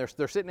remember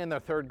they're sitting in their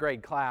third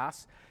grade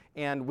class,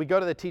 And we go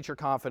to the teacher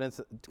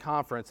conference,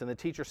 and the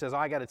teacher says,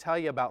 I got to tell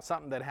you about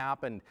something that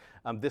happened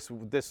this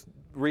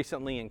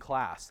recently in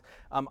class.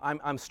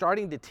 I'm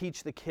starting to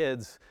teach the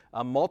kids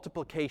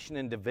multiplication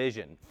and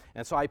division.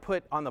 And so I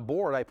put on the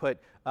board,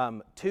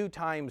 2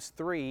 times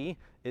 3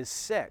 is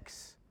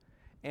 6.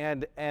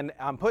 And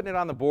I'm putting it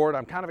on the board.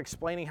 I'm kind of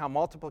explaining how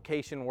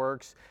multiplication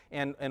works.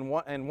 And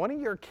one of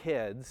your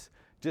kids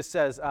just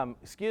says,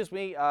 excuse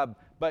me,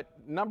 but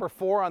number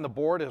 4 on the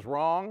board is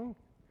wrong.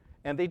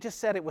 And they just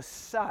said it with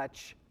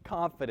such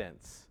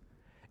confidence.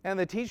 And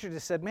the teacher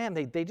just said, man,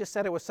 they just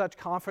said it with such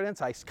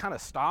confidence. I kind of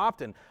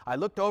stopped and I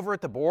looked over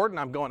at the board and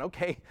I'm going,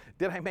 okay,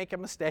 did I make a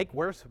mistake?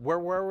 Where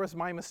was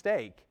my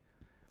mistake?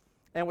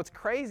 And what's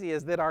crazy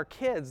is that our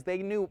kids,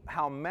 they knew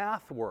how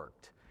math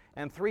worked.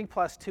 And 3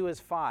 plus 2 is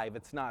 5,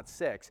 it's not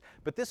 6.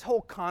 But this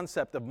whole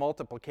concept of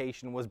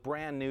multiplication was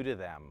brand new to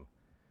them.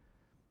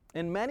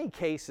 In many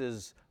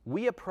cases,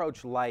 we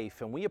approach life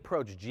and we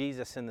approach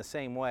Jesus in the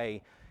same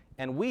way.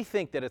 And we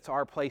think that it's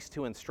our place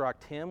to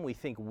instruct him. We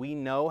think we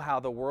know how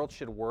the world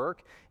should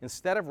work.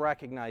 Instead of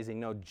recognizing,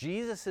 no,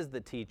 Jesus is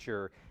the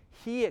teacher.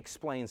 He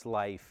explains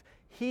life.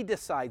 He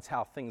decides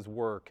how things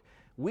work.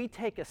 We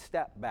take a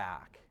step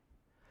back.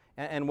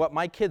 And what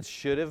my kids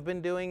should have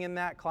been doing in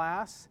that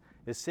class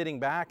is sitting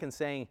back and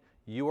saying,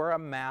 you are a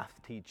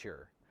math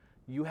teacher.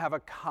 You have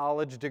a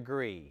college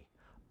degree.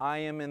 I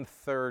am in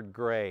 3rd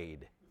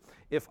grade.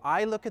 If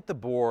I look at the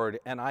board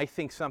and I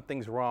think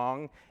something's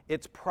wrong,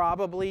 it's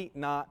probably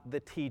not the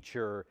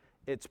teacher,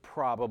 it's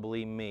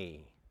probably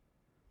me.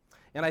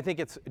 And I think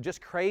it's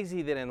just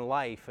crazy that in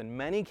life, in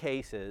many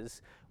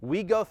cases,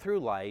 we go through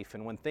life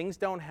and when things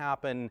don't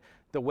happen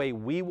the way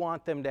we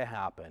want them to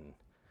happen,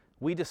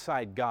 we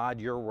decide, God,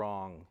 you're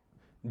wrong.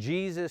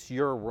 Jesus,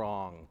 you're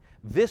wrong.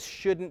 This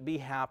shouldn't be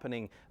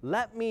happening.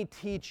 Let me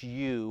teach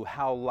you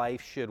how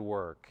life should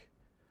work.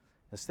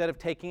 Instead of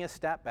taking a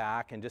step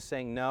back and just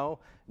saying, no,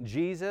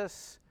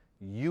 Jesus,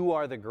 you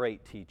are the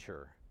great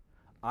teacher.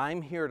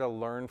 I'm here to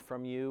learn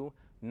from you,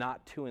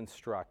 not to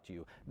instruct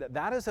you.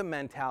 That is a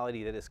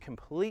mentality that is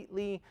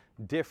completely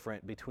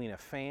different between a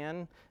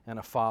fan and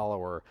a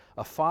follower.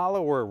 A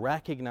follower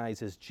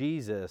recognizes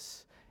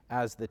Jesus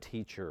as the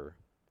teacher.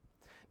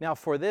 Now,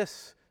 for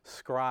this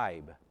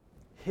scribe,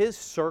 his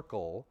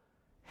circle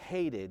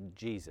hated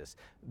Jesus.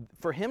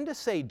 For him to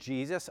say,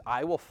 Jesus,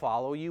 I will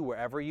follow you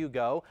wherever you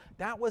go,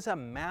 that was a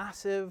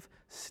massive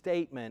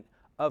statement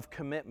of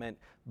commitment.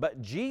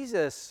 But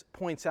Jesus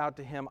points out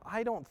to him,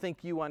 I don't think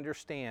you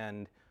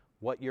understand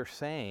what you're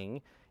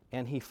saying.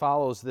 And he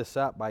follows this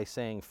up by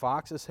saying,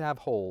 foxes have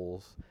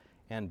holes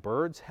and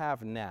birds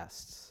have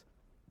nests.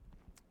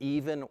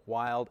 Even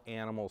wild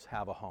animals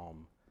have a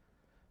home.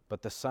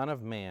 But the Son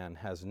of Man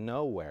has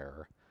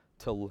nowhere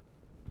to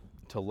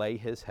lay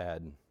his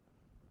head.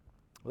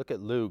 Look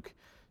at Luke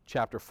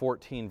chapter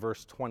 14,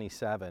 verse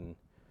 27.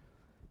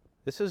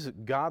 This is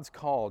God's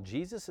call.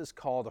 Jesus'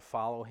 call to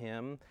follow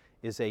him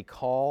is a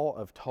call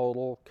of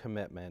total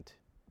commitment.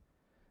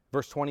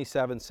 Verse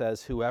 27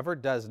 says, whoever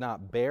does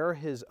not bear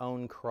his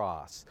own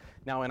cross.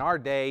 Now in our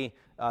day,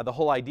 the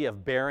whole idea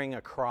of bearing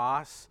a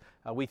cross,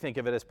 we think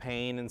of it as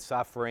pain and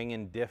suffering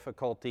and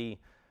difficulty.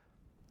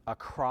 A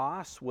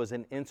cross was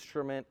an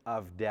instrument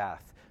of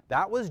death.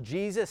 That was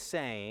Jesus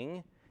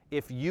saying,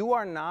 if you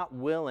are not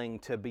willing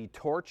to be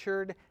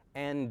tortured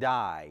and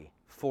die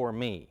for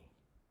me.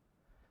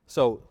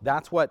 So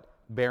that's what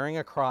bearing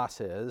a cross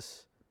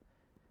is.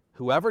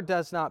 Whoever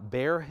does not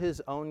bear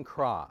his own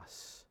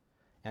cross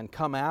and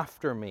come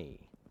after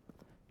me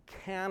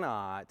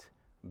cannot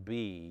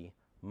be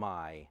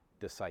my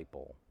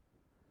disciple.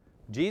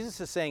 Jesus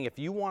is saying, if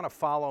you want to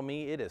follow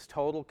me, it is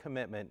total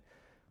commitment.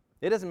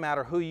 It doesn't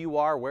matter who you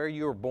are, where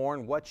you were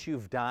born, what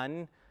you've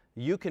done.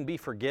 You can be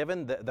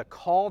forgiven. The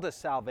call to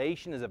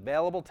salvation is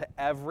available to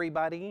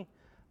everybody,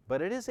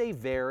 but it is a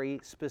very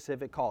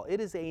specific call.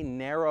 It is a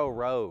narrow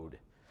road.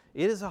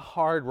 It is a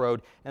hard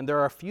road, and there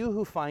are a few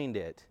who find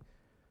it.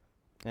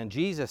 And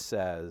Jesus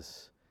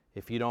says,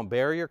 if you don't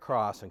bear your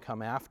cross and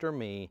come after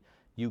me,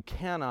 you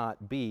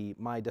cannot be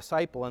my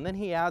disciple. And then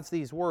he adds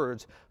these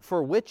words,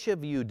 for which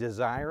of you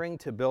desiring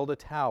to build a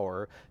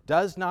tower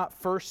does not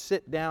first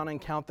sit down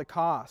and count the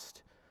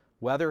cost,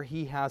 whether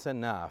he has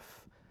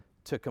enough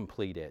to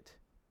complete it.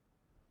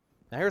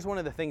 Now here's one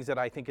of the things that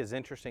I think is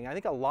interesting. I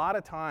think a lot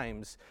of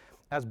times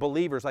as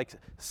believers, like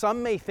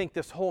some may think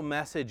this whole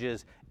message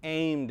is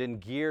aimed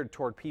and geared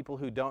toward people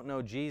who don't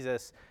know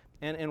Jesus.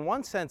 And in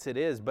one sense it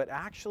is, but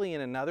actually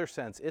in another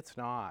sense it's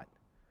not.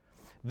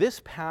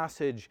 This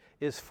passage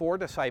is for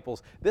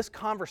disciples. This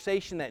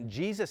conversation that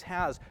Jesus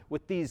has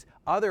with these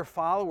other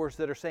followers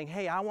that are saying,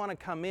 hey, I want to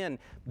come in.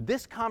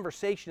 This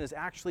conversation is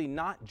actually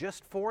not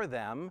just for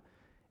them.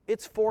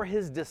 It's for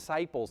his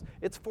disciples.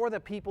 It's for the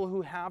people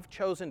who have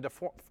chosen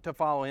to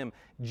follow him.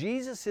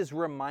 Jesus is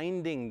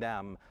reminding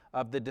them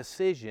of the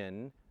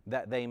decision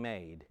that they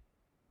made.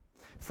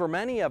 For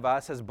many of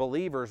us as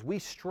believers, we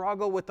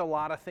struggle with a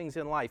lot of things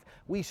in life.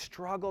 We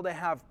struggle to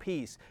have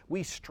peace.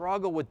 We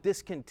struggle with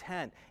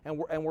discontent, and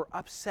we're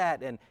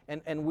upset,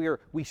 and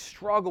we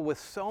struggle with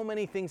so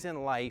many things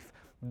in life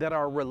that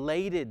are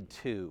related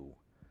to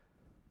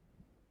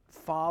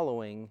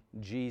following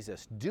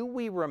Jesus? Do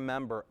we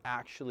remember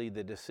actually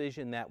the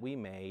decision that we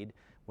made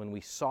when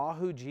we saw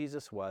who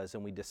Jesus was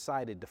and we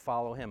decided to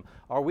follow him?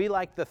 Are we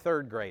like the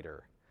third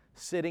grader,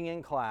 sitting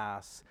in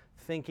class,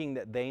 thinking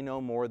that they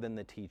know more than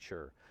the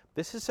teacher?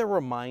 This is a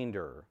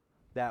reminder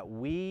that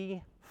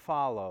we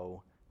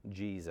follow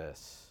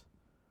Jesus.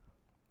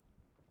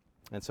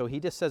 And so he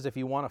just says, if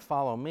you want to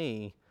follow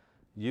me,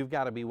 you've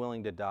got to be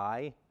willing to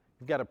die.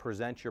 You've got to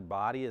present your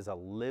body as a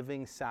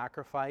living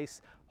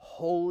sacrifice,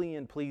 holy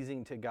and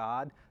pleasing to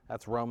God.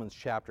 That's Romans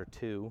chapter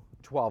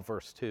 12,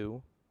 verse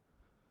 2.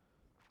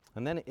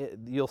 And then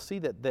you'll see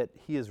that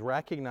he is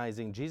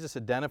recognizing, Jesus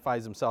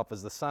identifies himself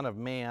as the Son of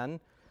Man,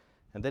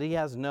 and that he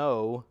has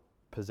no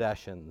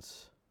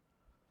possessions.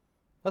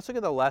 Let's look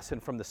at the lesson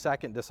from the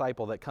second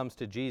disciple that comes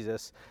to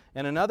Jesus.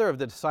 And another of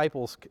the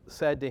disciples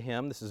said to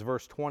him, this is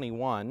verse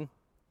 21,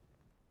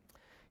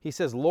 he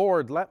says,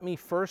 Lord, let me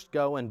first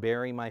go and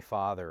bury my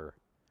father.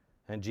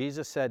 And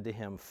Jesus said to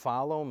him,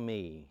 follow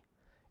me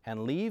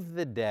and leave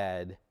the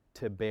dead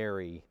to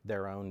bury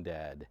their own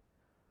dead.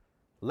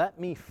 Let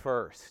me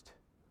first.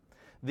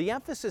 The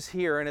emphasis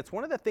here, and it's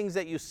one of the things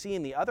that you see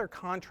in the other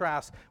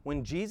contrasts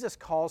when Jesus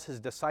calls his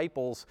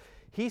disciples,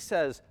 he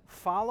says,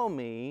 follow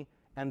me,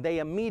 and they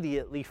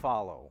immediately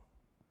follow.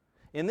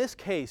 In this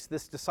case,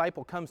 this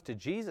disciple comes to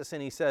Jesus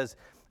and he says,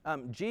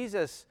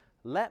 Jesus,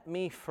 let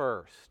me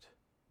first.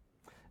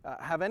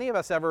 Have any of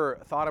us ever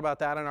thought about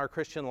that in our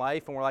Christian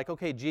life? And we're like,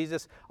 okay,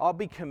 Jesus, I'll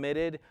be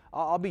committed,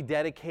 I'll be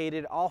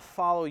dedicated, I'll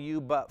follow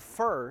you, but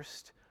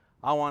first,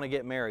 I want to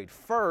get married.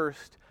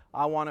 First,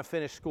 I want to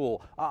finish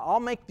school. I'll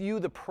make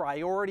you the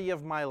priority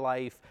of my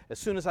life as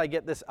soon as I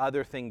get this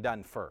other thing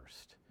done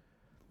first.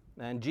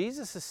 And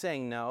Jesus is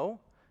saying, no,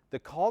 the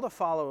call to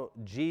follow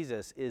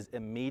Jesus is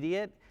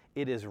immediate.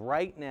 It is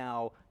right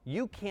now.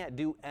 You can't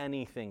do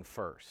anything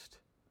first.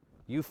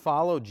 You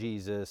follow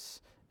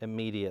Jesus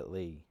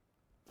immediately.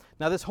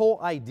 Now, this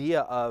whole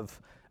idea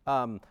of,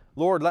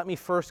 Lord, let me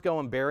first go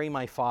and bury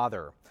my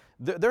father.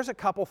 There's a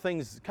couple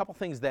things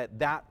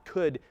that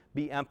could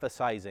be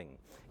emphasizing.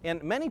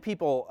 And many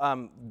people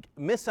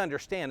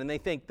misunderstand, and they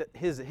think that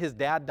his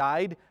dad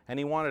died and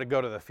he wanted to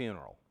go to the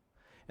funeral.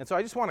 And so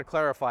I just want to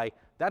clarify,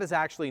 that is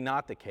actually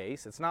not the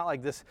case. It's not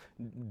like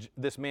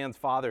this man's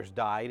father's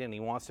died and he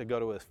wants to go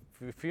to his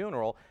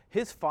funeral.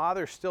 His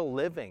father's still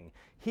living.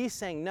 He's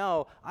saying,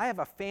 no, I have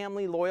a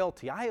family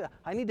loyalty. I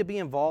need to be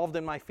involved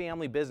in my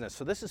family business.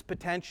 So this is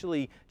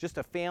potentially just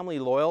a family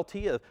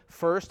loyalty.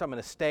 First, I'm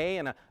going to stay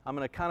and I'm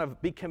going to kind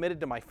of be committed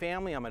to my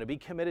family. I'm going to be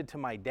committed to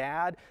my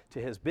dad, to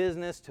his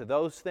business, to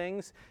those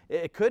things.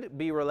 It could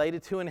be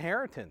related to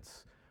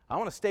inheritance. I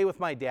want to stay with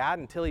my dad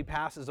until he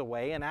passes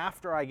away, and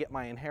after I get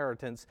my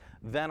inheritance,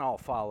 then I'll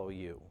follow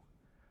you.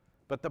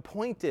 But the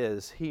point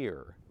is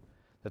here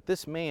that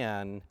this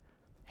man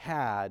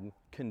had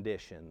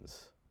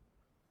conditions.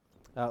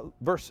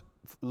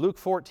 Luke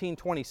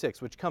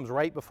 14:26, which comes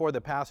right before the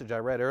passage I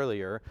read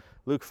earlier,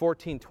 Luke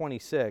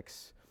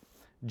 14:26,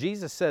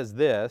 Jesus says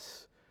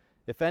this,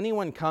 if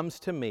anyone comes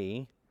to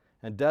me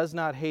and does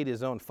not hate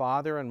his own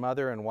father and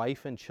mother and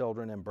wife and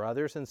children and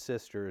brothers and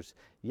sisters,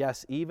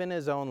 yes, even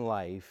his own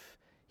life,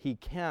 he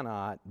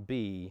cannot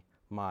be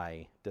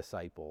my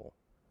disciple.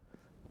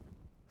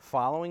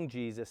 Following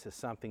Jesus is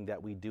something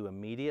that we do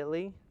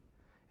immediately.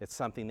 It's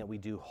something that we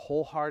do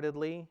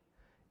wholeheartedly.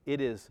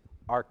 It is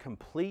our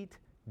complete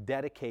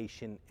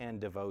dedication and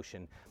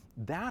devotion.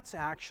 That's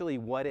actually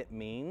what it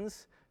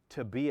means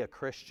to be a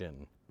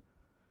Christian.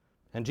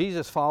 And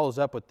Jesus follows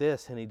up with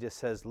this, and he just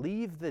says,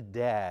 leave the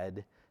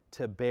dead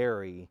to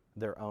bury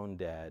their own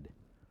dead.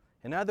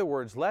 In other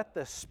words, let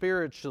the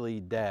spiritually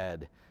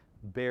dead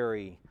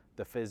bury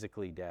the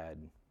physically dead.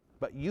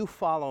 But you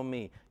follow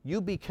me.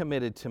 You be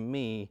committed to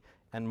me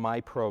and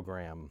my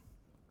program.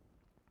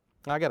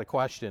 I got a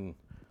question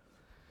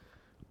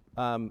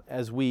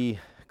as we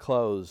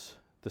close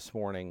this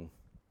morning.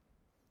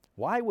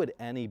 Why would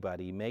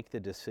anybody make the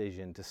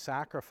decision to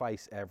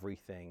sacrifice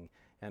everything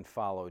and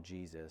follow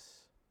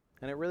Jesus?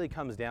 And it really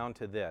comes down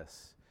to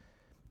this.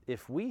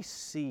 If we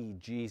see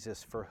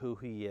Jesus for who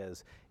he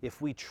is,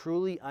 if we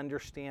truly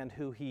understand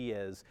who he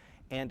is,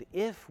 and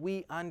if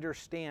we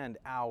understand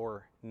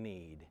our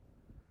need,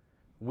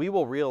 we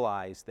will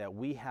realize that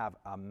we have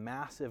a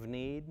massive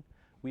need.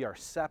 We are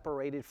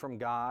separated from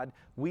God.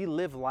 We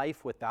live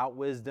life without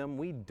wisdom.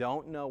 We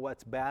don't know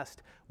what's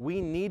best.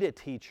 We need a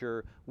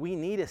teacher. We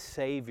need a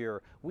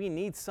Savior. We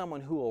need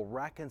someone who will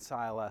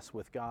reconcile us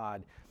with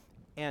God.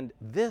 And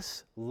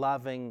this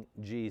loving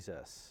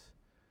Jesus,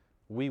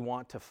 we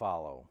want to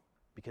follow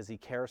because he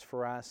cares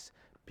for us,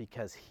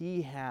 because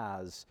he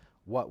has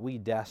what we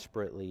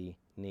desperately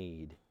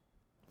need.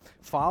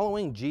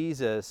 Following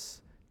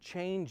Jesus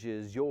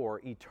changes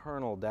your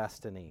eternal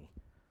destiny.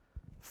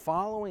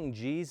 Following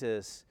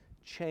Jesus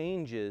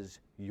changes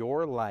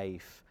your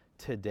life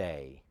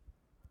today.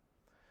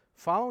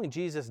 Following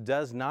Jesus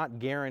does not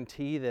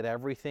guarantee that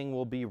everything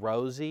will be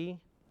rosy,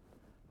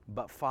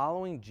 but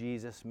following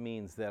Jesus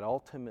means that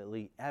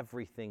ultimately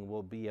everything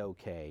will be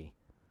okay.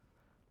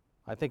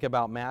 I think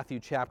about Matthew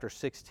chapter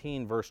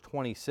 16, verse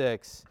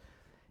 26.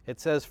 It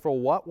says, "For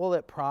what will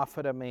it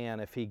profit a man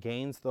if he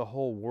gains the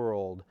whole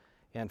world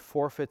and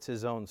forfeits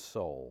his own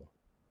soul?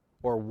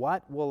 Or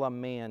what will a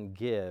man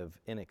give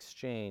in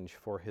exchange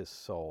for his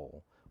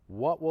soul?"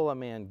 What will a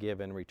man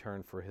give in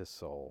return for his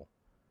soul?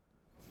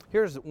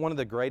 Here's one of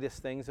the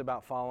greatest things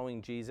about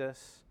following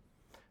Jesus.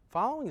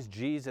 Following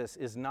Jesus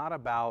is not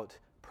about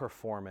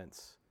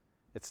performance.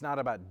 It's not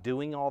about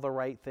doing all the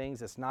right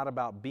things. It's not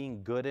about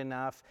being good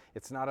enough.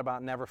 It's not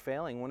about never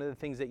failing. One of the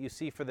things that you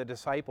see for the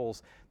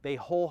disciples, they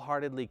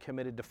wholeheartedly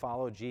committed to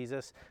follow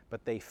Jesus,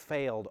 but they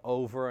failed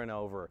over and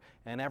over.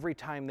 And every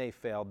time they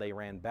failed, they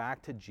ran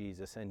back to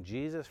Jesus, and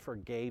Jesus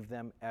forgave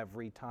them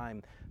every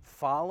time.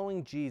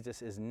 Following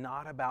Jesus is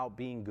not about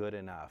being good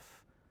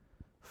enough.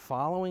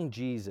 Following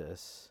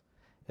Jesus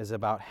is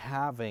about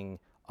having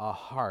a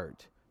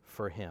heart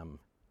for Him.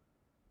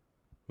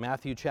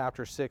 Matthew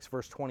chapter 6,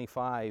 verse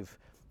 25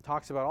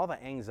 talks about all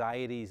the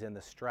anxieties and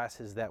the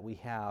stresses that we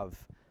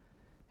have.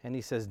 And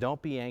he says,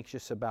 "Don't be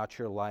anxious about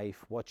your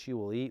life, what you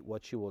will eat,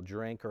 what you will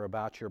drink, or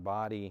about your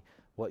body,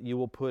 what you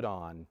will put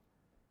on.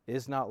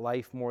 Is not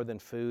life more than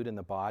food and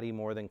the body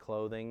more than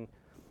clothing?"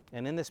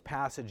 And in this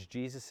passage,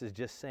 Jesus is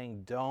just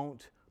saying,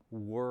 don't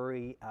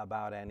worry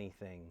about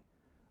anything.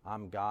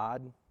 I'm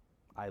God.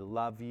 I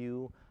love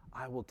you.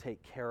 I will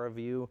take care of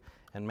you.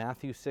 And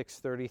Matthew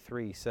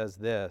 6:33 says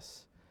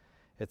this.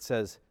 It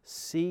says,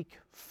 "Seek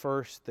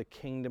first the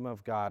kingdom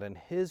of God and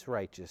His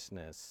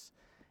righteousness,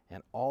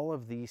 and all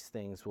of these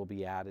things will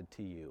be added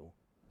to you."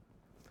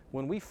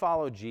 When we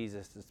follow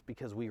Jesus, it's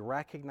because we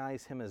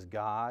recognize Him as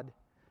God.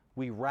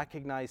 We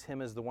recognize Him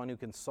as the one who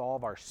can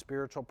solve our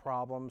spiritual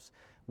problems.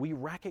 We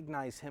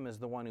recognize Him as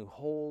the one who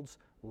holds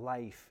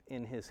life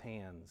in His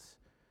hands.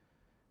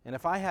 And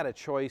if I had a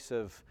choice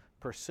of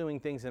pursuing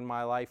things in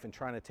my life and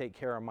trying to take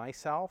care of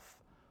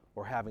myself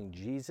or having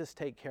Jesus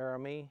take care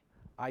of me,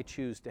 I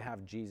choose to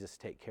have Jesus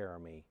take care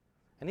of me.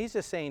 And He's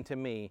just saying to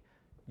me,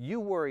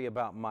 you worry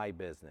about my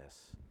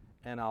business,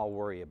 and I'll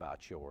worry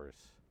about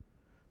yours.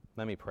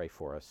 Let me pray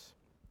for us.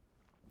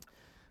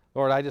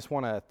 Lord, I just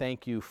want to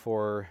thank you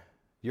for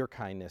your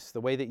kindness,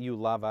 the way that you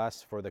love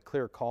us, for the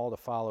clear call to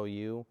follow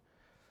you.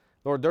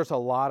 Lord, there's a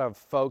lot of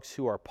folks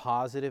who are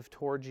positive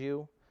towards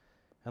you.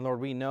 And Lord,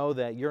 we know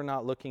that you're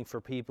not looking for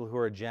people who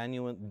are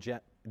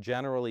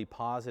generally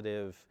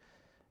positive.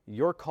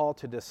 Your call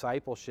to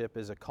discipleship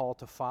is a call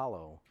to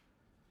follow.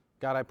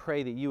 God, I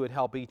pray that you would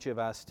help each of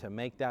us to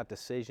make that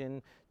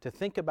decision, to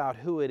think about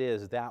who it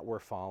is that we're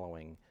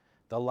following,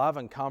 the love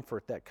and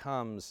comfort that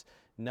comes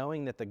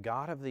knowing that the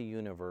God of the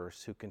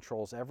universe who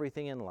controls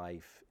everything in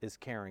life is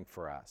caring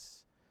for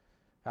us.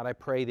 God, I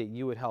pray that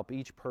you would help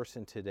each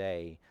person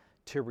today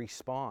to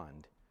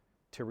respond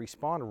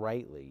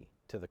rightly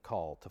to the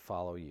call to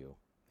follow you.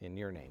 In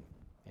your name,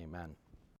 amen.